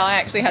paper towel. I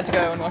actually had to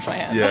go and wash my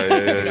hands.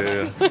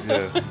 Yeah.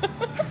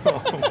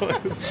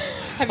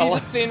 Have you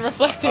just been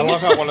reflecting? I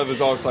love how one of the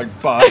dogs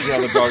like barged the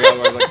other dog out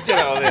of the way, like, get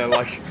out of there,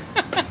 like.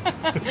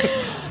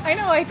 I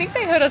know. I think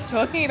they heard us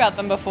talking about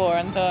them before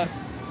and thought,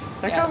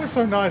 That guy was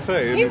so nice, eh?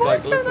 And He he's like,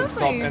 was so let's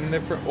stop. lovely. And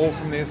they're all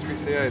from the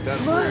SPCA.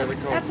 That's look, really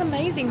cool. that's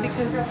amazing,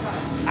 because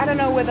I don't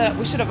know whether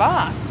we should have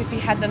asked if he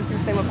had them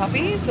since they were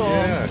puppies or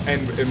Yeah,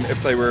 and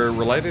if they were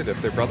related,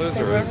 if they're brothers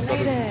They or were brothers and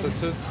related.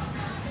 sisters.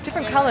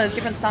 different colours,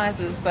 different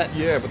sizes, but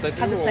Yeah, but they do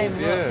had the all, same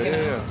look, yeah, you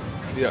know.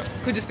 yeah.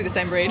 could just be the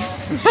same breed.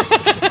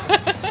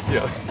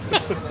 Yeah.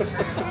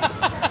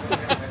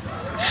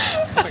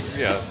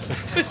 Yeah.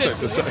 Safe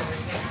to say.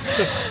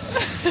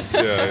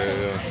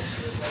 Yeah.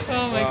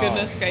 Oh my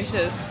goodness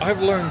gracious.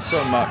 I've learned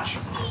so much.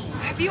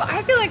 Have you?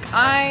 I feel like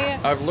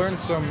I've learned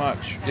so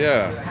much.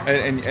 Yeah.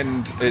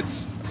 And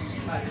it's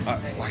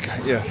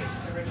yeah.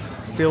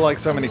 feel like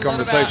so many lot about-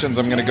 conversations.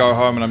 I'm going to go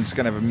home and I'm just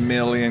going to have a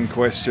million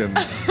questions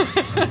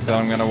that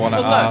I'm going to want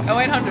to Well, ask. look,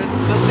 0800,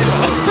 let's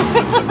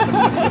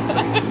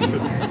do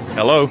it.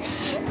 Hello.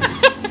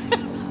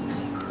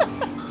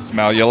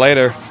 Smell you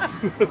later.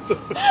 Do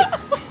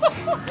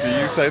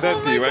you say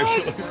that? Do you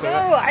actually say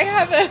that? No, I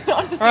haven't,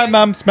 honestly. All right,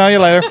 Mum. Smell you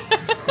later.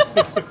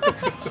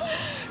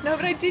 No,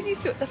 but I did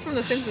used to. That's from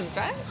The Simpsons,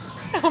 right?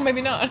 Oh,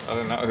 maybe not. I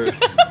don't know.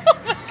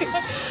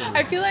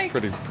 I feel like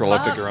Pretty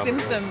prolific Bart around the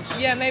world. Simpson.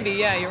 Yeah, maybe.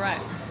 Yeah, you're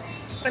right.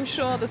 But I'm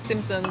sure The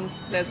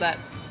Simpsons. There's that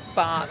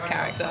Bart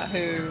character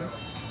who.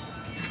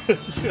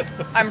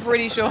 I'm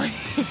pretty sure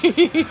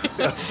he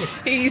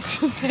used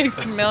to say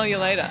 "smell you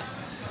later."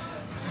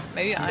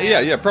 Maybe I.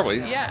 Yeah, probably.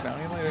 Yeah. Smell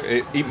you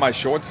later. Eat my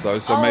shorts though,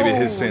 so maybe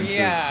his Oh, senses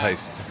yeah.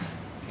 taste.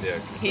 Yeah.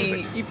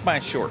 He- eat my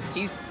shorts.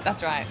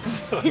 That's right.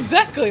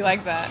 Exactly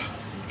like that.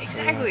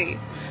 Exactly.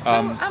 So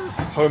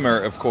Homer,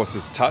 of course,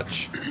 is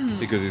touch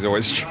because he's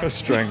always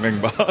strangling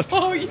Bart.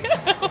 Oh yeah,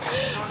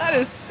 that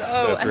is so,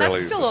 That's and really-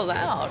 that's still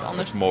allowed on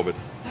the. It's morbid.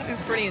 That is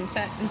pretty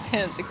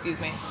intense. Excuse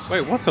me.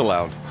 Wait, what's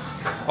allowed?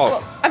 Oh,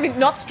 Well, I mean,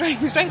 not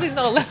strangling. Strangling is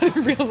not allowed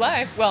in real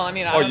life. Well, I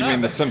mean, I don't you know,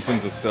 mean The but-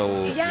 Simpsons is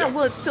still? Yeah,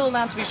 well, it's still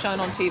allowed to be shown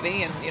on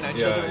TV, and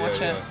children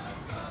watch it.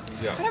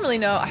 Yeah. I don't really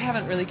know. I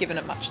haven't really given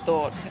it much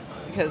thought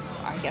because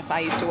I guess I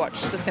used to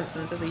watch The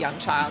Simpsons as a young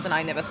child, and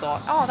I never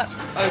thought, oh,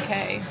 that's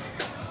okay.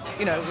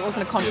 It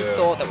wasn't a conscious Yeah.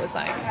 thought that was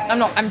like,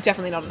 I'm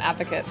definitely not an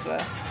advocate for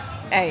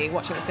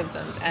watching The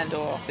Simpsons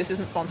or this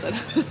isn't sponsored.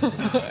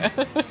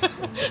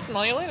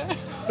 Smell you later.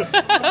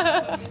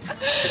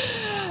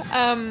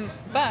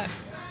 But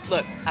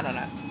look, I don't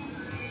know.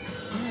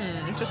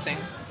 Interesting.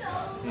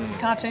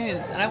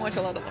 Cartoons. I don't watch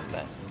a lot of them,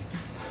 but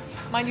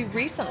mind you,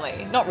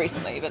 not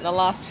recently, but in the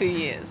last 2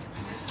 years,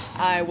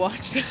 I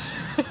watched.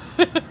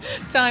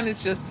 Time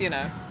is just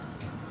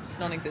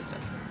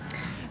non-existent.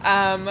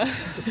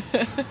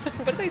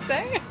 What do they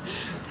say?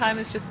 Time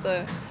is just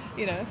a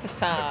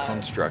facade.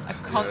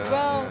 Construct.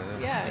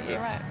 Yeah, you're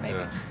right. Maybe.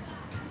 Yeah.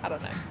 I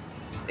don't know.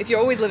 If you're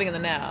always living in the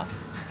now,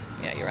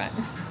 yeah, you're right.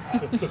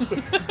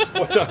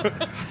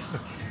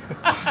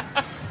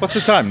 What's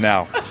the time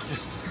now?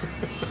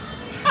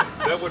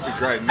 That would be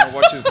great. No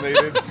watches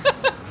needed.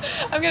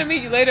 I'm gonna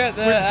meet you later at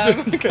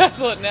the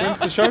castle at now. When's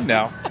the show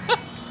now?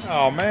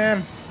 Oh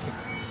man.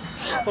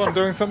 Well, I'm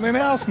doing something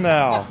else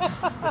now.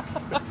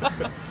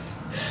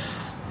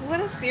 What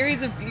a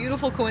series of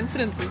beautiful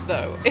coincidences,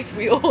 though. If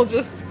we all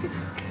just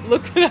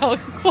looked at our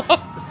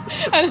clocks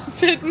and it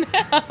said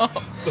now.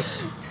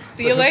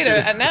 See you later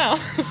at now.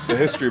 The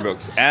history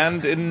books.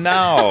 And in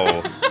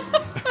now.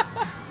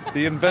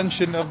 The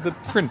invention of the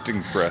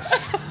printing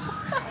press.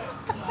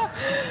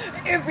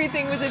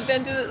 Everything was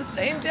invented at the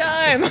same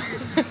time.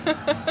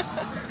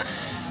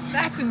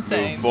 That's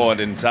insane. Move forward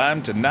in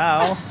time to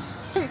now.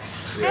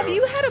 Have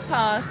you had a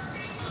past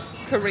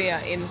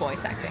career in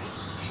voice acting?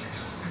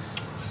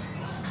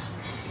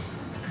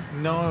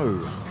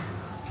 No.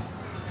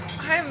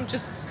 I'm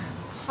just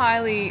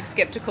highly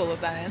skeptical of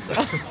that answer.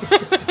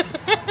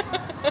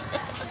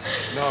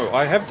 No,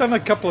 I have done a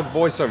couple of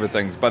voiceover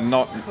things, but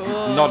not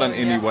in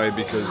any way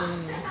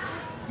because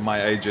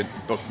my agent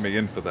booked me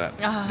in for that.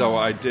 Though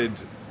I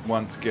did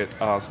once get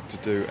asked to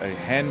do a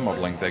hand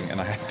modeling thing, and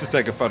I had to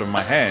take a photo of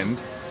my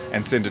hand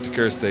and send it to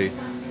Kirsty.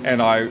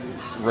 And I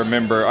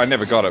remember, I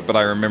never got it, but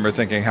I remember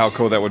thinking how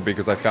cool that would be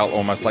because I felt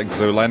almost like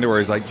Zoolander, where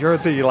he's like, "You're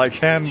the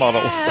hand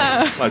model."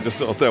 Yeah. I just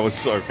thought that was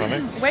so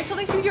funny. Wait till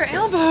they see your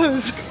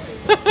elbows.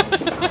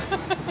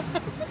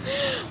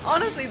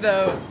 Honestly,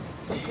 though,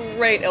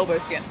 great elbow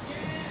skin.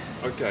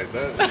 Okay,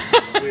 that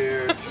is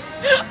weird.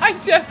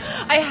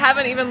 I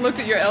haven't even looked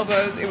at your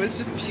elbows. It was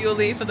just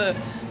purely for the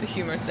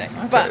humor's sake.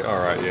 But All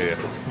right, yeah.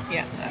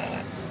 yeah, I don't know.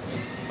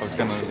 I was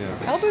gonna, yeah.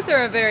 Elbows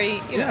are a very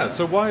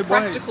So why?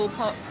 practical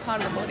part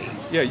of the body.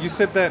 Yeah, you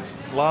said that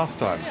last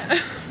time.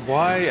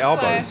 Why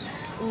elbows?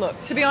 So,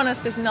 look, to be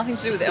honest, there's nothing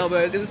to do with the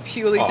elbows. It was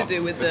purely to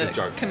do with it's the a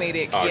joke.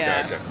 comedic, Oh, okay.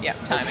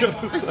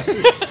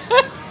 timing.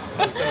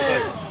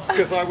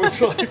 Because I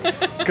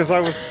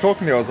was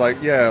talking to you, I was like,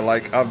 yeah,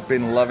 like I've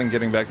been loving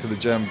getting back to the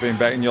gym, being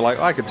back, and you're like,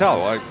 I could tell,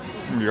 like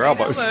from your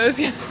elbows,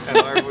 Yeah. and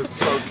I was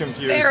so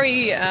confused.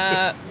 Very,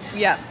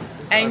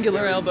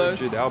 angular elbows.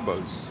 Rigid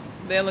elbows.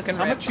 They're looking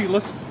How ripped. much are you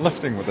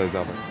lifting with those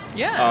elbows?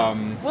 Yeah.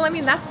 Well, I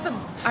mean,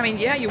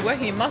 you're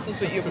working your muscles,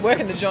 but you're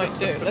working the joint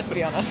too. Let's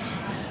be honest.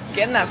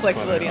 Getting that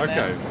flexibility in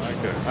there.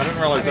 Okay. I didn't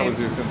realize that was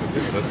your sense of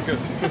humor. That's good.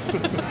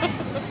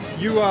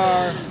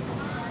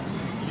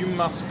 You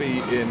must be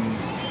in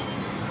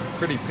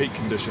pretty peak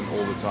condition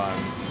all the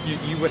time.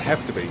 You would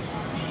have to be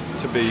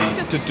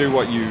to do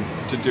what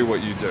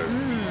you do.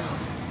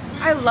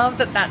 I love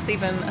that that's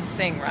even a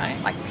thing, right?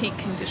 Like peak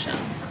condition.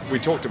 We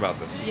talked about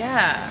this.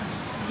 Yeah.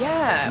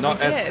 Not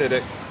we did.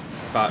 aesthetic,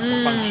 but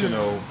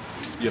functional.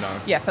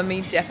 Yeah, for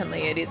me,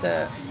 definitely, it is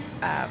a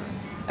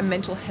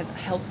mental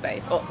health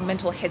space, or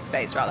mental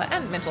headspace rather,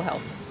 and mental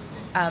health.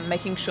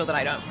 Making sure that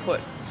I don't put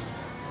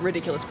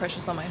ridiculous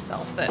pressures on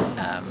myself that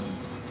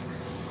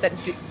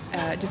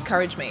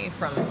discourage me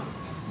from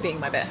being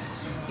my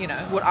best.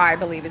 What I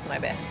believe is my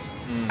best.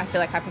 I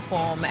feel like I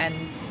perform and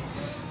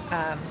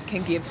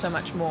can give so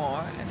much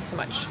more and so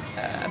much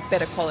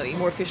better quality,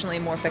 more efficiently,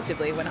 more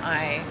effectively when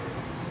I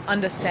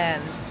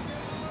understand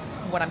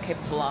what I'm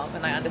capable of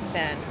and I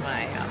understand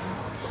my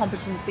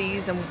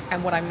competencies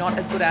and what I'm not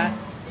as good at,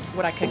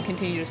 what I can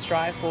continue to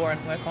strive for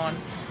and work on.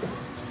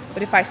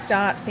 But if I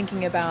start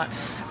thinking about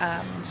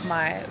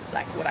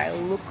what I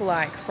look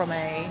like from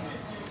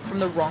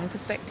the wrong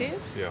perspective,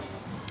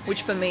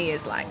 which for me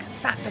is like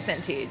fat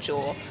percentage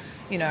or,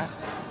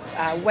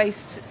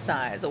 waist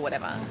size or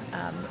whatever,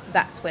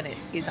 that's when it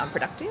is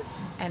unproductive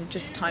and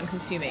just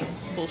time-consuming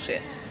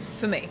bullshit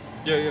for me.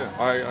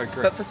 I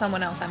agree. But for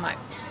someone else, I might,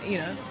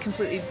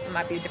 completely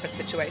might be a different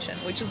situation,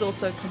 which is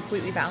also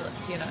completely valid,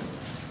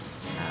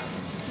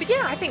 But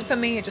yeah, I think for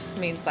me it just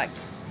means like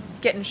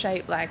get in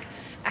shape, like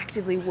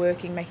actively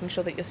working, making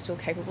sure that you're still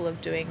capable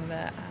of doing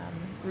the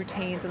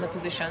routines and the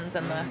positions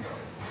and the,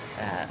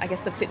 I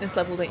guess, the fitness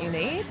level that you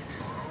need,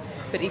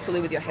 but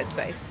equally with your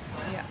headspace.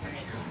 Yeah.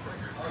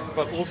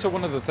 But also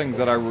one of the things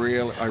that I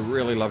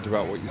really loved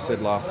about what you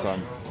said last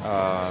time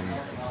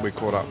we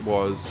caught up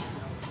was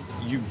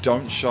you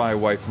don't shy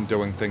away from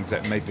doing things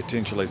that may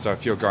potentially, so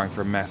if you're going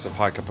for a massive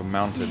hike up a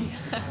mountain,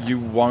 you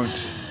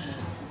won't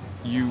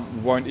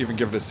even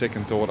give it a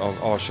second thought of,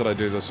 oh, should I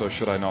do this or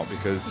should I not,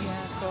 because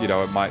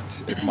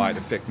it might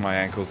affect my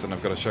ankles, and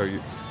I've got to show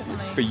you.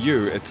 Definitely. For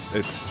you, it's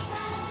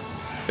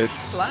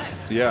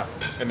life. Yeah,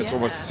 and it's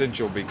almost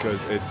essential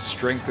because it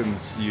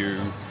strengthens you,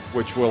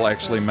 which will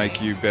actually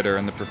make you better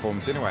in the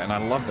performance anyway, and I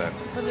love that.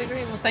 Totally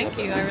agree. Well, thank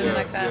you. I really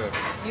like that.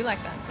 Yeah. You like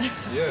that.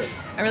 Yeah.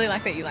 I really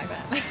like that you like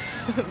that.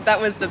 That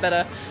was the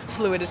better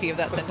fluidity of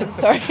that sentence.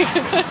 Sorry.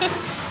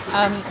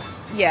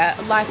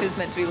 Life is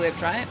meant to be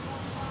lived, right?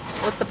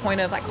 What's the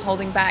point of like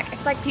holding back?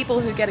 It's like people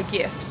who get a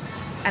gift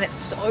and it's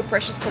so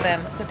precious to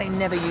them that they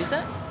never use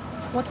it.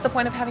 What's the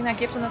point of having that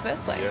gift in the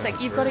first place? Yeah,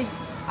 like you've got to.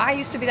 I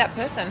used to be that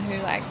person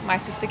who, like, my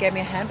sister gave me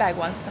a handbag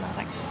once and I was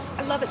like,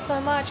 I love it so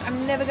much,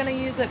 I'm never going to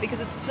use it because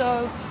it's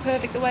so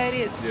perfect the way it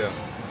is. Yeah.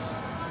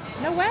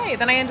 No way.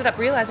 Then I ended up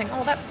realizing,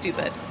 oh, that's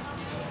stupid.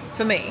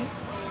 For me,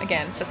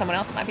 again, for someone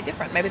else it might be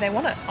different. Maybe they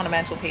want it on a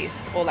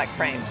mantelpiece or like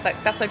framed.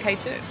 That's okay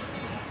too.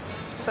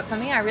 But for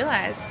me, I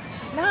realized,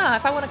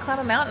 if I want to climb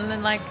a mountain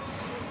and like,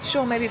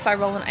 sure, maybe if I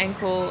roll an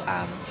ankle,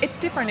 it's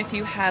different if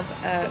you have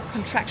a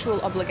contractual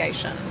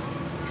obligation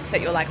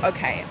that you're like,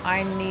 okay,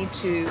 I need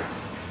to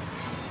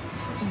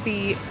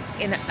be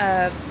in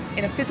a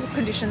physical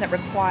condition that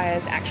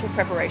requires actual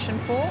preparation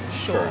for,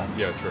 sure.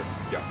 Yeah, true.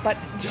 Yeah. But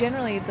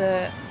generally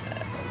the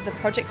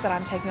projects that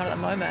I'm taking on at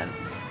the moment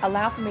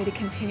allow for me to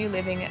continue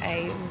living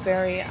a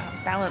very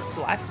balanced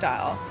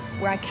lifestyle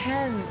where I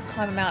can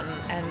climb a mountain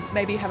and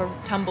maybe have a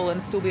tumble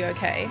and still be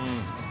okay.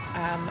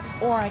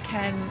 Or I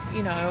can,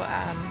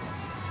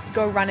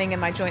 go running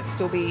and my joints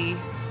still be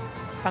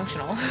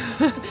functional.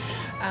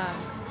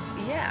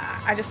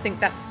 I just think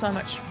that's so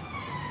much.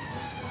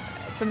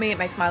 For me, it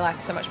makes my life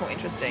so much more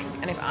interesting.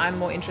 And if I'm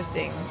more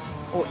interesting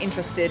or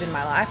interested in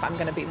my life, I'm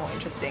going to be more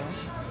interesting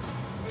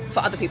for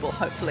other people,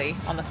 hopefully,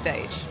 on the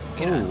stage.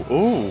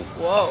 Ooh.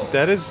 Whoa.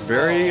 That is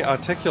very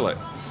articulate.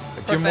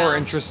 If you're more Profound.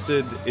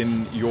 interested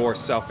in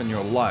yourself and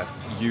your life,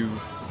 you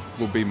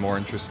will be more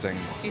interesting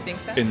You think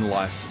so? in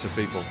life to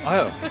people.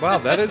 Oh, wow,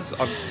 that is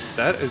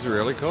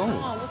really cool. Oh,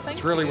 well, thank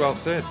it's really you. well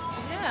said.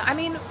 Yeah, I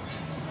mean,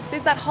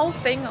 there's that whole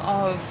thing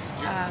of...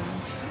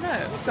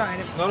 sorry.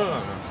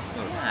 No.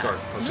 Sorry,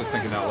 I was just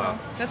thinking out loud.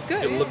 That's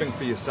good. You're living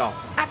for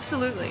yourself.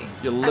 Absolutely.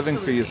 You're living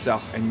for Absolutely.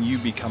 yourself, and you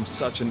become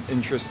such an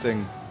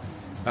interesting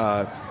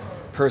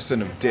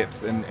person of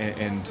depth and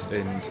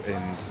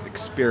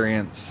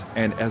experience,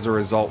 and as a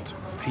result,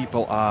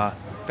 people are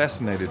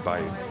fascinated by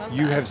you. love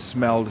You that. have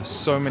smelled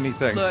so many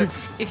things.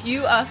 Look, if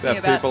you ask me that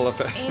about people are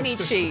fascinated. any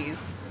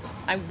cheese,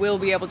 I will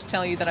be able to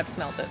tell you that I've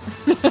smelt it.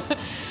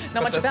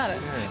 Not much about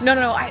it. that's-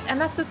 No.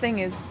 And that's the thing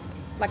is,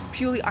 like,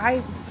 purely,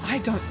 I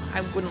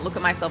wouldn't look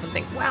at myself and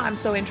think, wow, I'm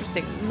so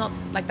interesting. Not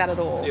like that at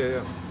all.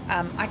 Yeah.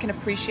 I can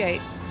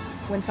appreciate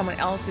when someone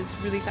else is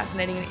really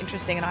fascinating and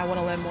interesting and I want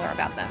to learn more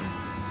about them.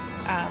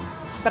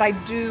 But I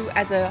do,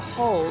 as a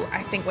whole,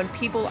 I think when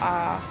people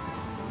are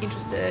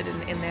interested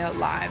in their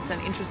lives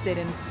and interested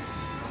in,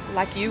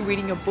 like you,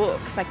 reading your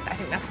books, like, I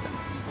think that's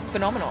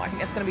phenomenal. I think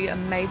that's going to be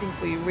amazing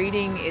for you.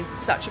 Reading is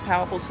such a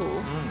powerful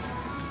tool.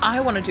 I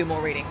want to do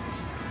more reading.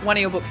 One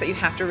of your books that you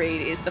have to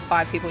read is The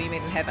 5 People You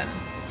Meet in Heaven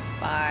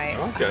by...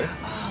 Okay.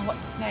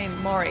 What's his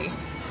name? Maury.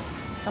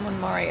 Someone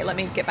Maury. Let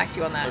me get back to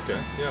you on that. Okay.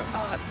 Yeah.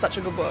 Oh, it's such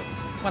a good book.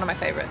 One of my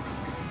favorites.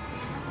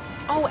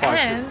 Oh, Five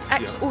and People,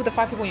 actually, yeah. The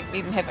 5 People You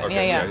Meet in Heaven.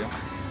 Okay. Yeah.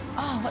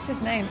 Oh, what's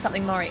his name?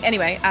 Something Maury.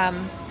 Anyway,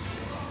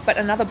 but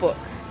another book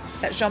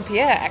that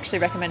Jean-Pierre actually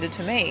recommended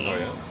to me. Oh,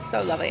 yeah?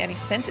 So lovely. And he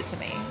sent it to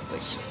me,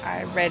 which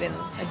I read in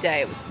a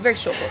day. It was a very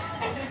short book.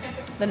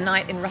 The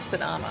Knight in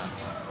Rusted Armor.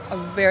 A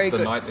very The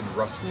good... Knight in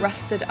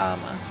Rusted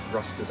Armor.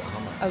 Rusted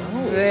Armor. A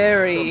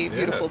very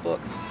beautiful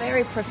book.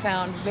 Very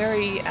profound,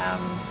 very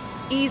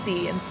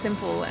easy and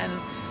simple,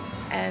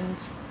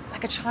 and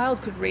like a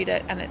child could read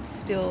it and it's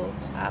still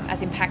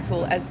as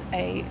impactful as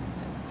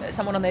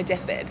someone on their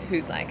deathbed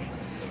who's like,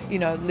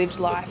 lived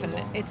life, and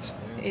it's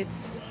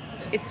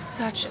it's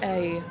such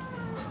a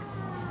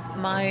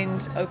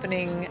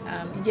mind-opening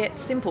yet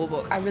simple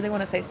book. I really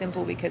want to say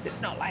simple because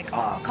it's not like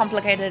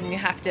complicated and you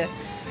have to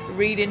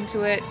read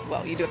into it.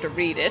 Well, you do have to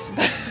read it,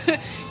 but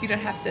you don't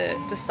have to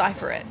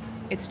decipher it.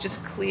 It's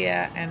just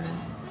clear and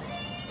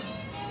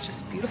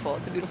just beautiful.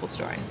 It's a beautiful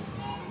story.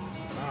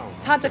 Wow.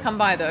 It's hard to come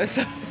by though,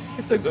 so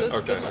Is it?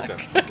 good Okay.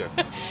 luck.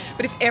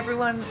 But if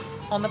everyone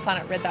on the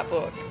planet read that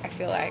book, I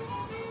feel like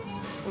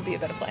it would be a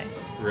better place.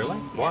 Really?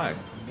 Why?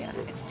 Yeah,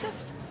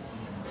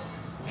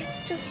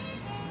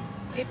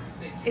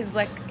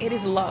 it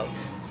is love,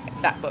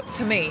 that book,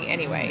 to me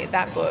anyway,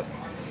 that book.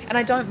 And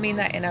I don't mean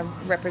that in a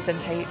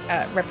representing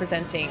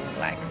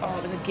like, oh,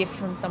 it was a gift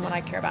from someone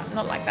I care about.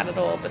 Not like that at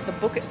all. But the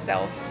book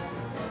itself,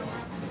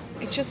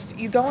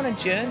 you go on a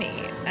journey,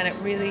 and it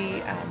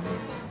really,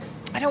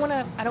 I don't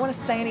want to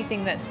say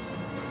anything that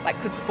like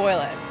could spoil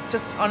it.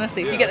 Just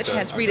honestly, if you get the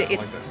chance, read it.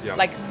 It's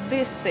like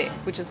this thick,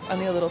 which is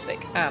only a little thick.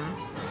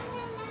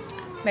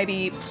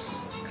 Maybe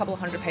a couple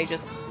of 100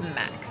 pages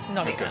max,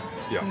 not even.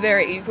 Yeah.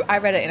 It's I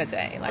read it in a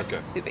day,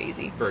 super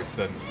easy. Very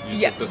thin.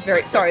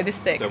 This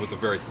thick. That was a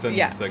very thin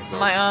thing. So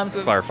my arms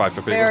were clarify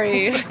for people.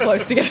 very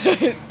close together.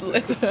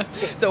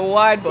 It's a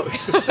wide book.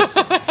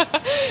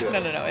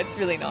 No, it's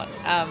really not.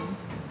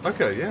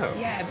 Okay, yeah.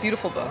 Yeah,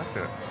 beautiful book.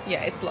 Okay.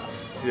 Yeah, it's love.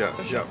 Yeah,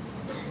 for sure.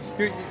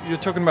 You're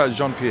talking about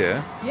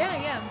Jean-Pierre.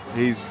 Yeah.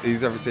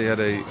 He's obviously had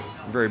a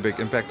very big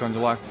impact on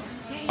your life.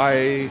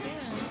 Yeah,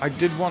 I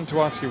did want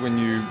to ask you, when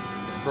you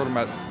brought him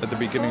out at the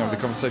beginning of the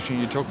conversation,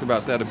 you talked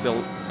about that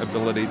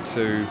ability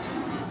to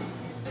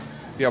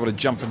be able to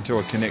jump into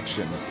a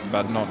connection,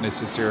 but not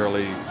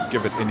necessarily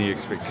give it any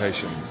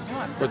expectations.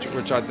 Oh, absolutely.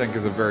 Which I think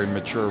is a very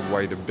mature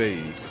way to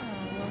be. Oh,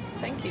 well,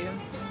 thank you.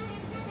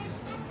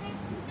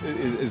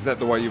 Is that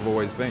the way you've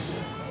always been?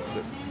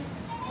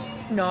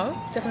 No,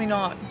 definitely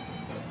not.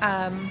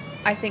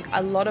 I think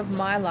a lot of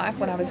my life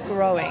when I was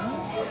growing,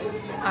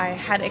 I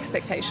had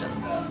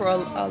expectations for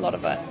a lot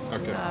of it.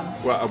 Okay.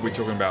 Well, are we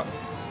talking about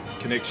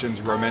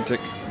connections, romantic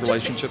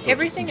relationships?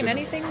 Everything and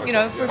anything. Okay. You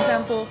know, for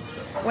example,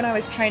 when I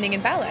was training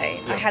in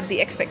ballet, I had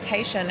the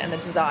expectation and the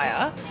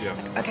desire. Yeah.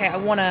 Like, okay, I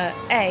want to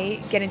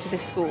A, get into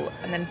this school,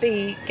 and then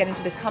B, get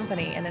into this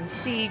company, and then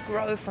C,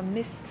 grow from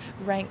this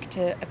rank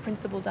to a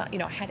principal. I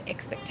had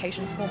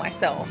expectations for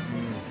myself.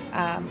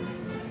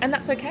 And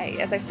that's okay.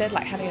 As I said,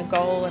 like having a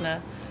goal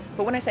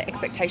but when I say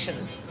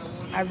expectations,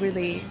 I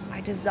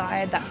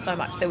desired that so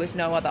much. There was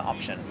no other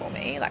option for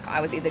me. Like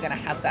I was either going to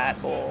have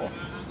that or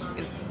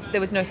there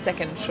was no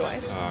second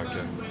choice.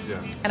 Okay,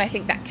 yeah. And I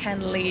think that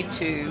can lead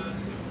to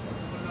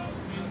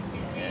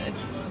a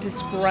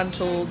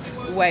disgruntled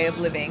way of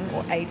living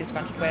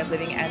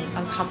and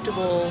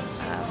uncomfortable.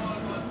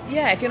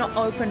 If you're not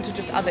open to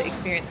just other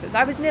experiences.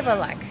 I was never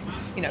like,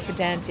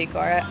 pedantic,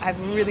 or I've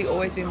really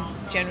always been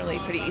generally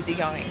pretty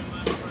easygoing.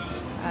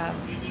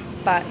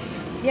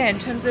 But in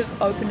terms of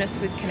openness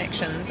with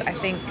connections, I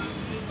think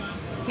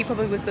he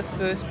probably was the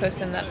first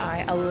person that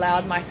I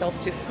allowed myself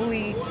to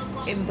fully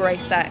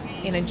embrace that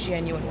in a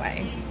genuine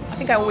way. I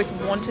think I always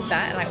wanted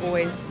that and I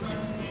always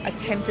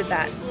attempted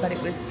that, but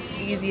it was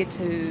easier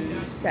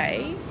to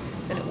say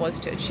than it was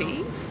to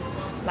achieve.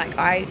 Like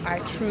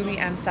I truly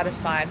am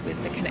satisfied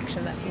with the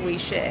connection that we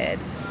shared,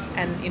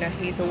 and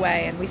he's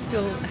away and we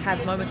still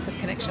have moments of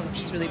connection,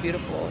 which is really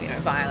beautiful,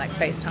 via like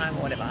FaceTime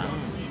or whatever.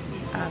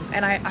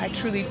 And I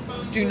truly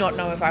do not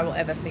know if I will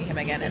ever see him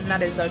again, and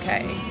that is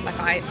okay. Like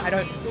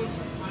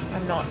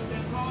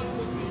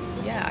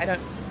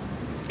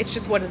it's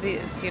just what it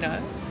is,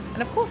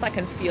 And of course I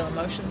can feel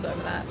emotions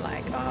over that,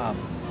 like,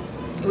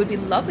 it would be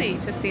lovely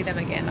to see them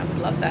again. I would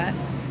love that.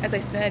 As I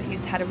said,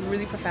 he's had a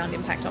really profound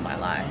impact on my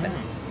life.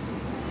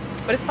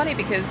 But it's funny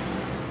because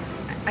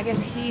I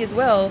guess he as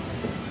well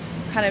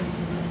kind of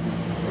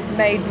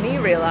made me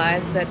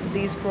realize that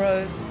these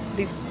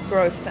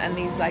growths and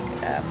these like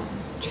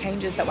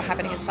changes that were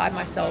happening inside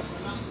myself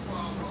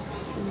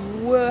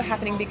were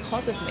happening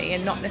because of me,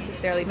 and not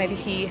necessarily, maybe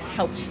he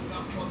helped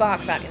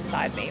spark that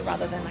inside me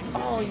rather than like,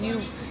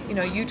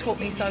 you taught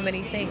me so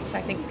many things.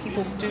 I think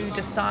people do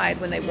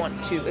decide when they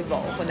want to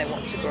evolve, when they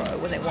want to grow,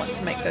 when they want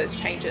to make those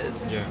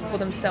changes for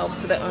themselves,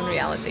 for their own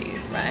reality,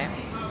 right?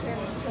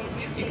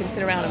 You can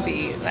sit around and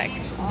be like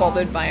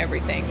bothered by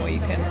everything, or you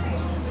can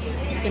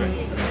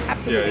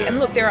absolutely. And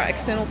look, there are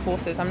external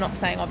forces. I'm not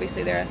saying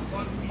obviously there are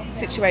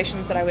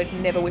situations that I would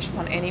never wish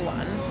upon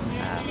anyone,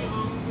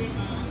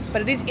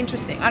 but it is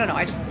interesting. I don't know.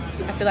 I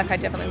feel like I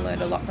definitely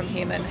learned a lot from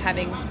him, and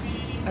having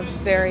a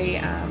very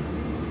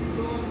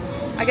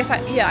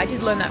I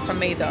did learn that from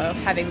me though,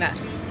 having that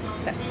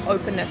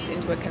openness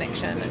into a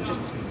connection, and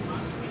just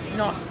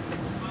not.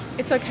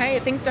 It's okay.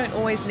 Things don't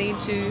always need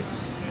to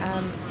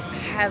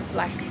have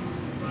like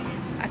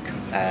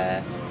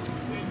a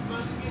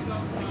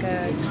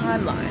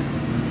timeline.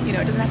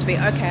 It doesn't have to be,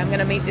 okay, I'm going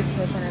to meet this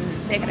person and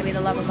they're going to be the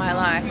love of my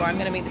life, or I'm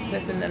going to meet this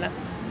person and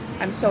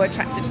I'm so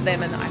attracted to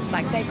them and I'm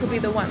like, they could be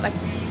the one, like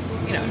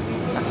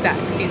that,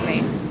 excuse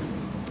me.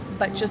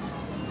 But just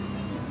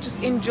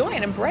enjoy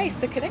and embrace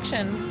the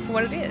connection for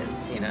what it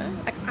is,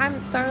 Like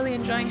I'm thoroughly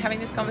enjoying having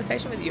this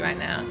conversation with you right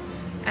now.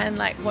 and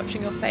like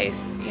watching your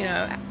face, you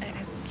know,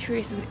 as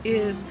curious as it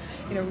is,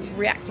 you know,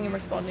 reacting and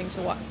responding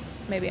to what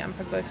maybe I'm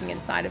provoking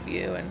inside of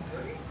you,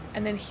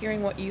 and then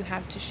hearing what you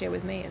have to share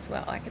with me as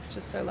well. Like, it's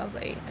just so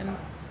lovely, and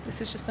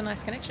this is just a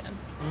nice connection.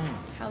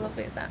 How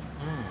lovely is that?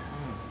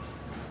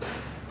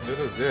 It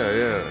is,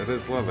 yeah, it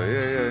is lovely.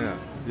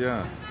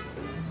 Yeah.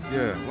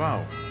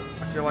 Wow,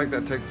 I feel like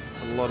that takes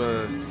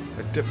a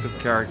depth of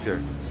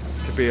character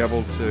to be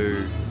able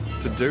to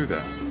do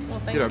that. Well,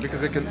 thank You know, you.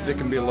 because there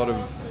can be a lot of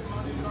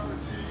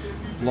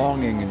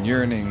longing and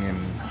yearning and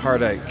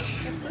heartache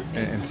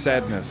and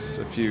sadness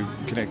if you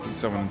connect with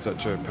someone in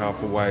such a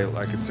powerful way,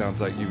 like it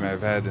sounds like you may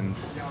have had,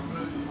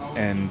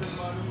 and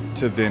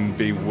to then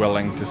be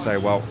willing to say,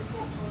 well,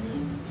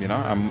 you know,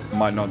 I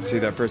might not see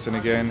that person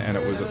again, and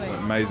it was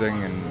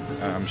amazing,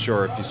 and I'm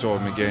sure if you saw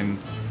him again,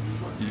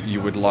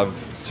 you would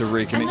love to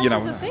reconnect. And You this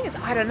know, is the thing is,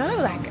 I don't know,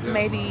 like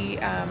maybe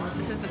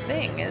this is the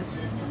thing is,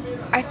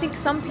 I think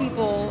some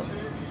people,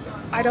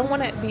 I don't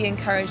want to be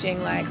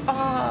encouraging like,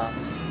 oh,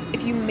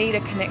 if you meet a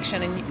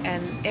connection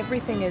and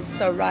everything is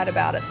so right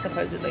about it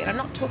supposedly, and I'm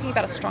not talking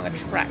about a strong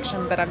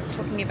attraction, but I'm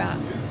talking about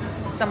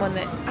someone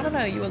that, I don't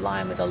know, you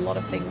align with a lot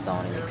of things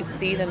on, and you could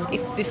see them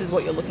if this is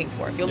what you're looking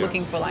for. If you're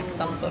looking for like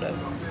some sort of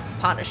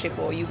partnership,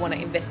 or you want to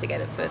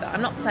investigate it further.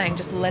 I'm not saying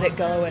just let it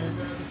go and,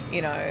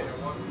 you know,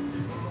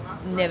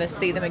 never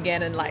see them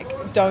again and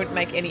like don't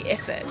make any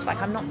effort.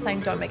 Like, I'm not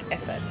saying don't make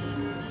effort,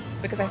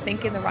 because I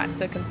think in the right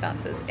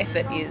circumstances,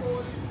 effort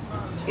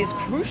is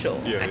crucial,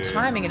 and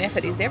timing and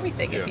effort is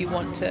everything if you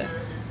want to.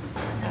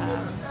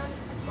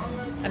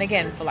 And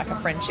again, for like a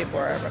friendship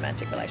or a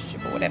romantic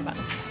relationship or whatever.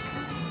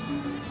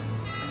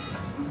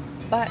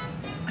 But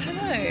I don't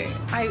know.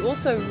 I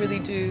also really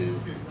do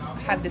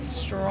have this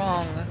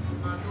strong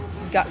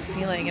gut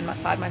feeling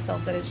inside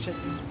myself that is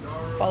just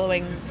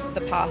following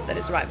the path that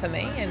is right for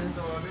me. And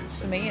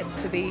for me, it's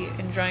to be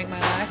enjoying my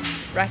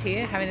life right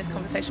here, having this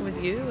conversation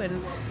with you,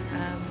 and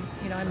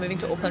you know, I'm moving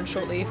to Auckland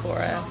shortly for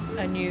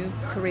a new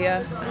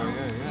career,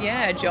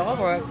 job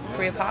or a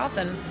career path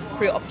and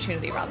career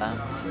opportunity rather.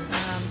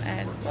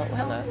 And well,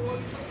 hello.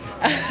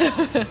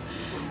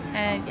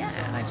 And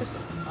and I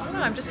don't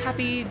know, I'm just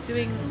happy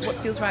doing what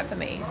feels right for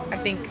me. I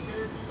think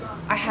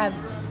I have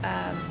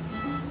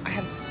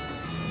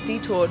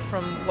detoured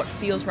from what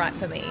feels right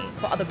for me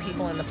for other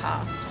people in the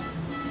past,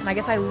 and I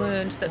guess I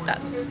learned that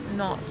that's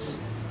not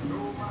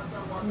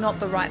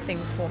the right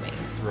thing for me.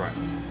 right.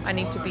 I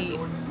need to be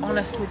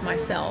honest with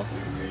myself,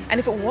 and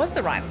if it was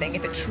the right thing,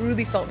 if it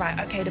truly felt right,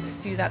 okay, to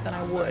pursue that, then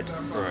I would.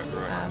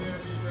 Right.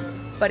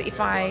 But if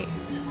I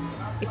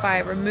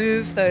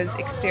remove those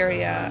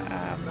exterior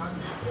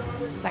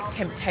like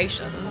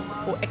temptations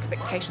or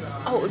expectations of,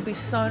 oh, it would be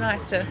so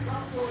nice to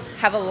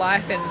have a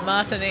life in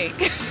Martinique.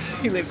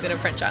 He lives in a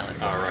French island.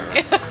 Oh,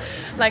 right.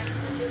 Like,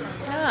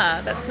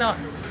 nah, that's not,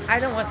 I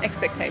don't want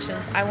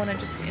expectations. I want to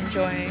just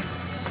enjoy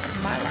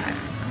my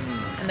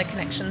life and the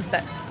connections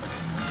that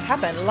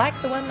happen,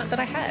 like the one that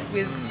I had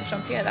with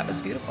Jean-Pierre. That was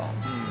beautiful.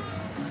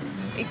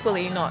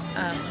 Equally not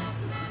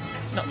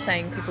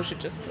saying people should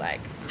just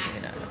like,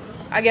 you know,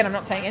 again, I'm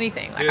not saying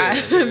anything, like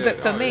but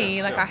for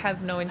me, like I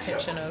have no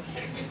intention of,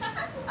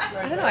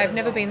 I don't know, I've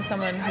never been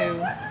someone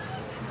who,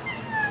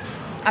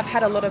 I've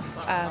had a lot of,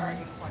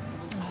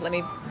 let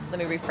me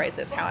rephrase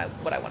this,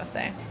 what I want to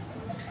say.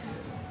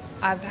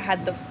 I've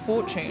had the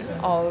fortune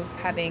of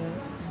having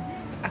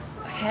a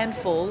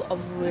handful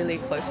of really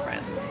close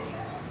friends,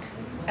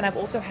 and I've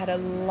also had a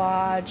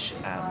large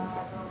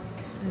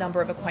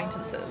number of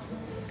acquaintances.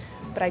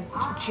 But I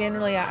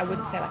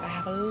wouldn't say like I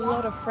have a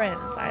lot of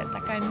friends.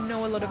 I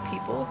know a lot of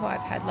people who I've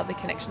had lovely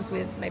connections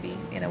with, maybe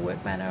in a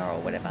work manner or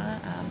whatever.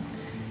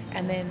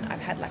 And then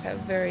I've had like a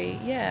very,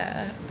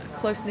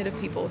 close knit of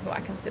people who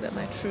I consider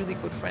my truly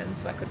good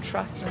friends, who I could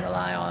trust and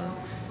rely on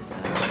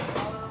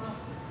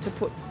to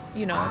put,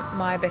 you know,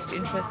 my best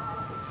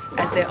interests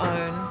as their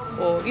own,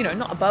 or, you know,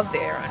 not above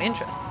their own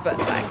interests, but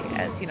like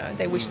as, you know,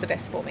 they wish the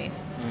best for me.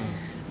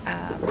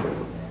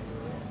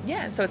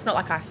 And so it's not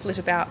like I flit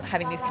about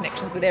having these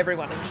connections with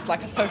everyone. I'm just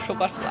like a social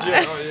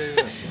butterfly.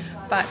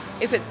 But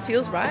if it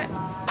feels right,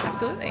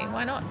 absolutely,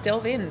 why not?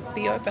 Delve in,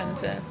 be open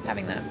to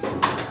having that.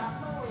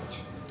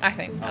 I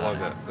think. I love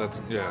that. I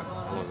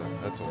love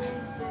that. That's awesome.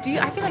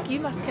 I feel like you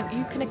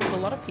connect with a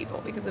lot of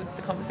people because of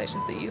the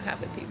conversations that you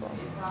have with people.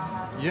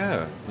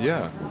 Yeah.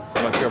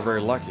 And I feel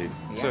very lucky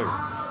too.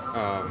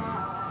 I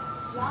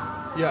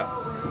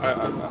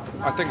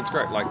think it's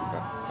great. Like,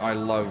 I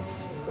love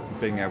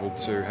being able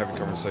to have a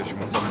conversation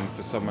with someone,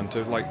 for someone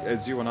to, like,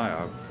 as you and I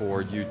are,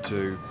 for you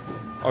to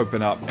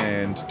open up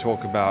and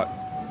talk about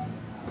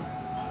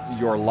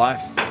your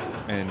life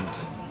and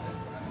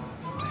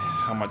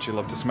how much you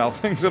love to smell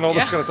things and all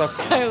this kind of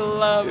stuff. I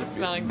love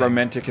smelling things.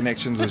 Romantic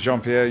connections with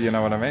Jean-Pierre, you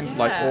know what I mean?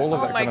 Like all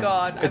of that kind of... Oh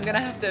my God, I'm going to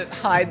have to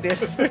hide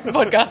this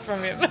podcast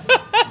from him.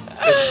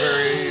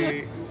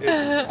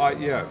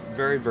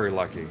 Very, very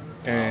lucky.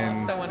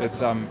 And so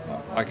it's I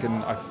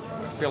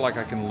feel like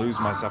I can lose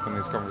myself in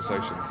these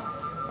conversations.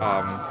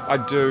 I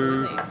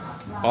do.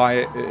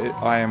 I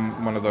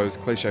am one of those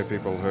cliche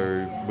people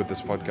who, with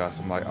this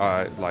podcast, I'm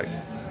like,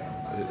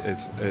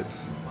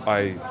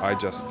 I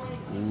just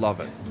love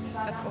it.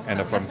 That's awesome. And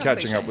if That's I'm not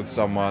catching up cliche. with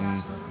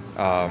someone,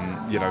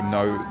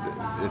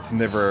 it's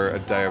never a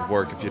day of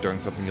work if you're doing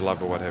something you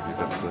love or what have you.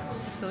 That's the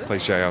Absolutely.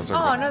 cliche I was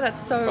talking Oh about. no,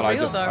 that's so But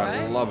real though, I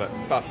right? love it.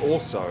 But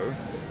also,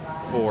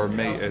 for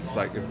me, it's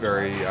like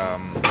very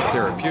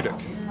therapeutic,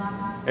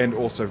 and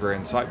also very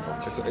insightful.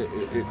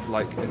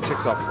 It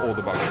ticks off all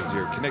the boxes.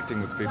 You're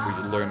connecting with people.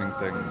 You're learning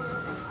things.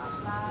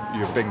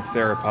 You're being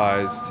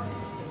therapized.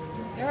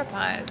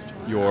 Therapized.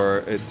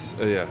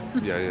 Yeah.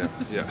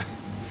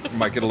 You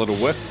might get a little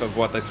whiff of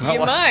what they smell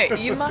like.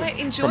 You might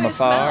enjoy From a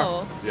afar.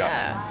 smell.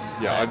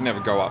 Yeah, I'd never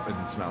go up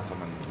and smell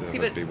someone. See,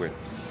 That would but- be weird.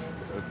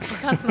 You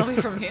can't smell me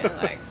from here.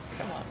 Like,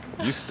 come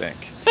on. You stink.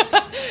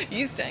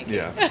 You stink.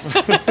 Yeah.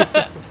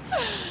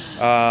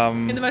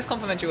 In the most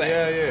complimentary way.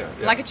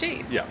 Yeah. Like a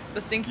cheese. Yeah. The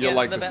stinkier, You're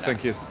like the the better.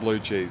 stinkiest blue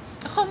cheese.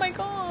 Oh my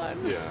god.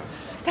 Yeah.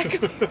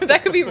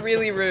 That could be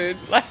really rude.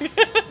 Like,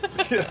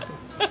 Yeah.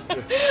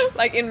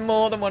 like in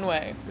more than one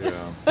way. Yeah.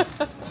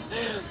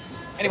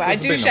 Anyway, I This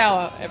has do been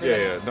shower every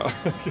day. Yeah. No.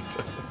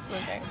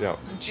 Okay. Yeah.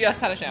 Just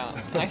had a shower.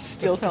 I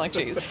still smell like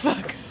cheese.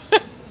 Fuck.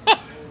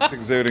 It's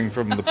exuding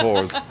from the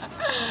pores.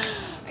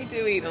 I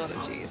do eat a lot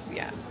of cheese.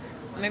 Yeah.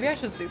 Maybe I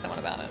should see someone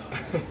about it.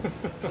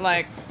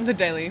 Like the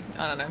daily,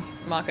 I don't know,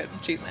 market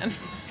cheese man.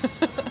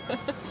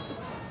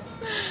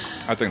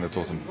 I think that's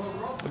awesome.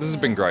 This has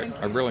been great.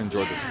 I really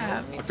enjoyed this.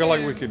 Yeah, me I feel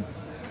like too. we could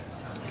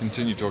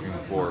continue talking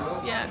for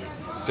Yeah.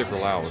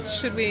 several hours.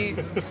 Should we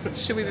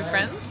be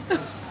friends?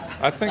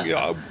 I think,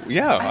 I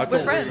We're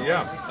thought friends.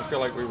 I feel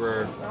like we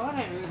were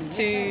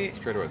To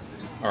straight away.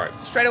 All right.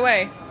 straight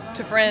away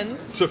to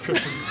friends. So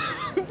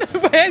The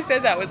way I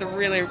said that was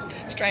really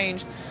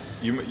strange.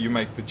 you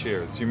make the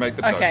cheers. You make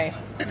the toast. Okay.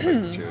 You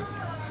make the cheers.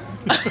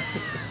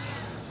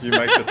 You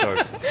make the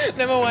toast.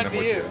 Number one and for then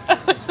we you. cheers.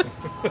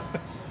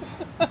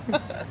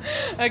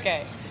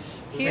 Okay.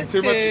 Here's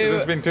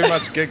There's been too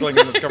much giggling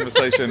in this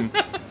conversation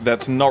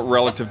that's not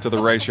relative to the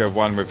ratio of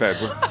one we've had.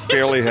 We've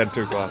barely had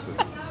 2 glasses.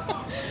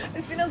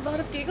 There's been a lot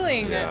of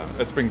giggling. Yeah,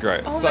 it's been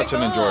great. Oh my Such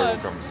an enjoyable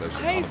God.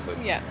 conversation, I- honestly.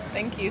 Yeah,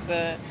 thank you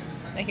for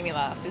making me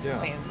laugh. This has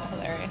Yeah. been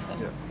hilarious and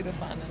Yeah. super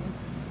fun.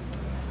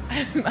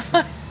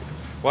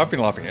 Well, I've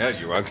been laughing at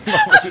you. I've been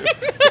laughing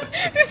at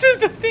you. This is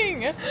the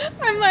thing.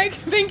 I'm like,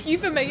 thank you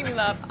for making me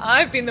laugh.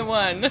 I've been the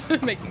one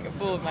making a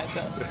fool of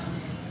myself.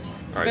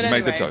 All right, But you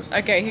made the anyway, toast.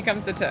 Okay, here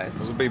comes the toast.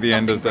 This will be the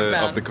end of Something the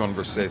profound.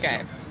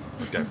 conversation.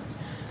 Okay.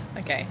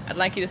 Okay, I'd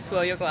like you to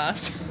swirl your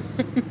glass.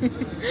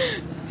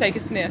 Take a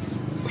sniff.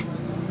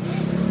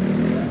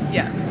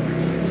 Yeah.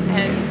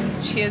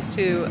 And cheers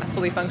to a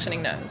fully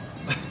functioning nose.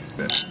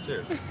 Yeah.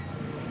 Cheers.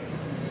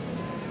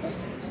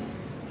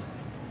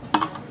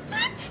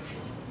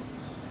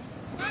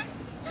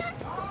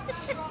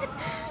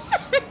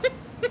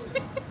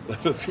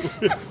 That is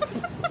weird.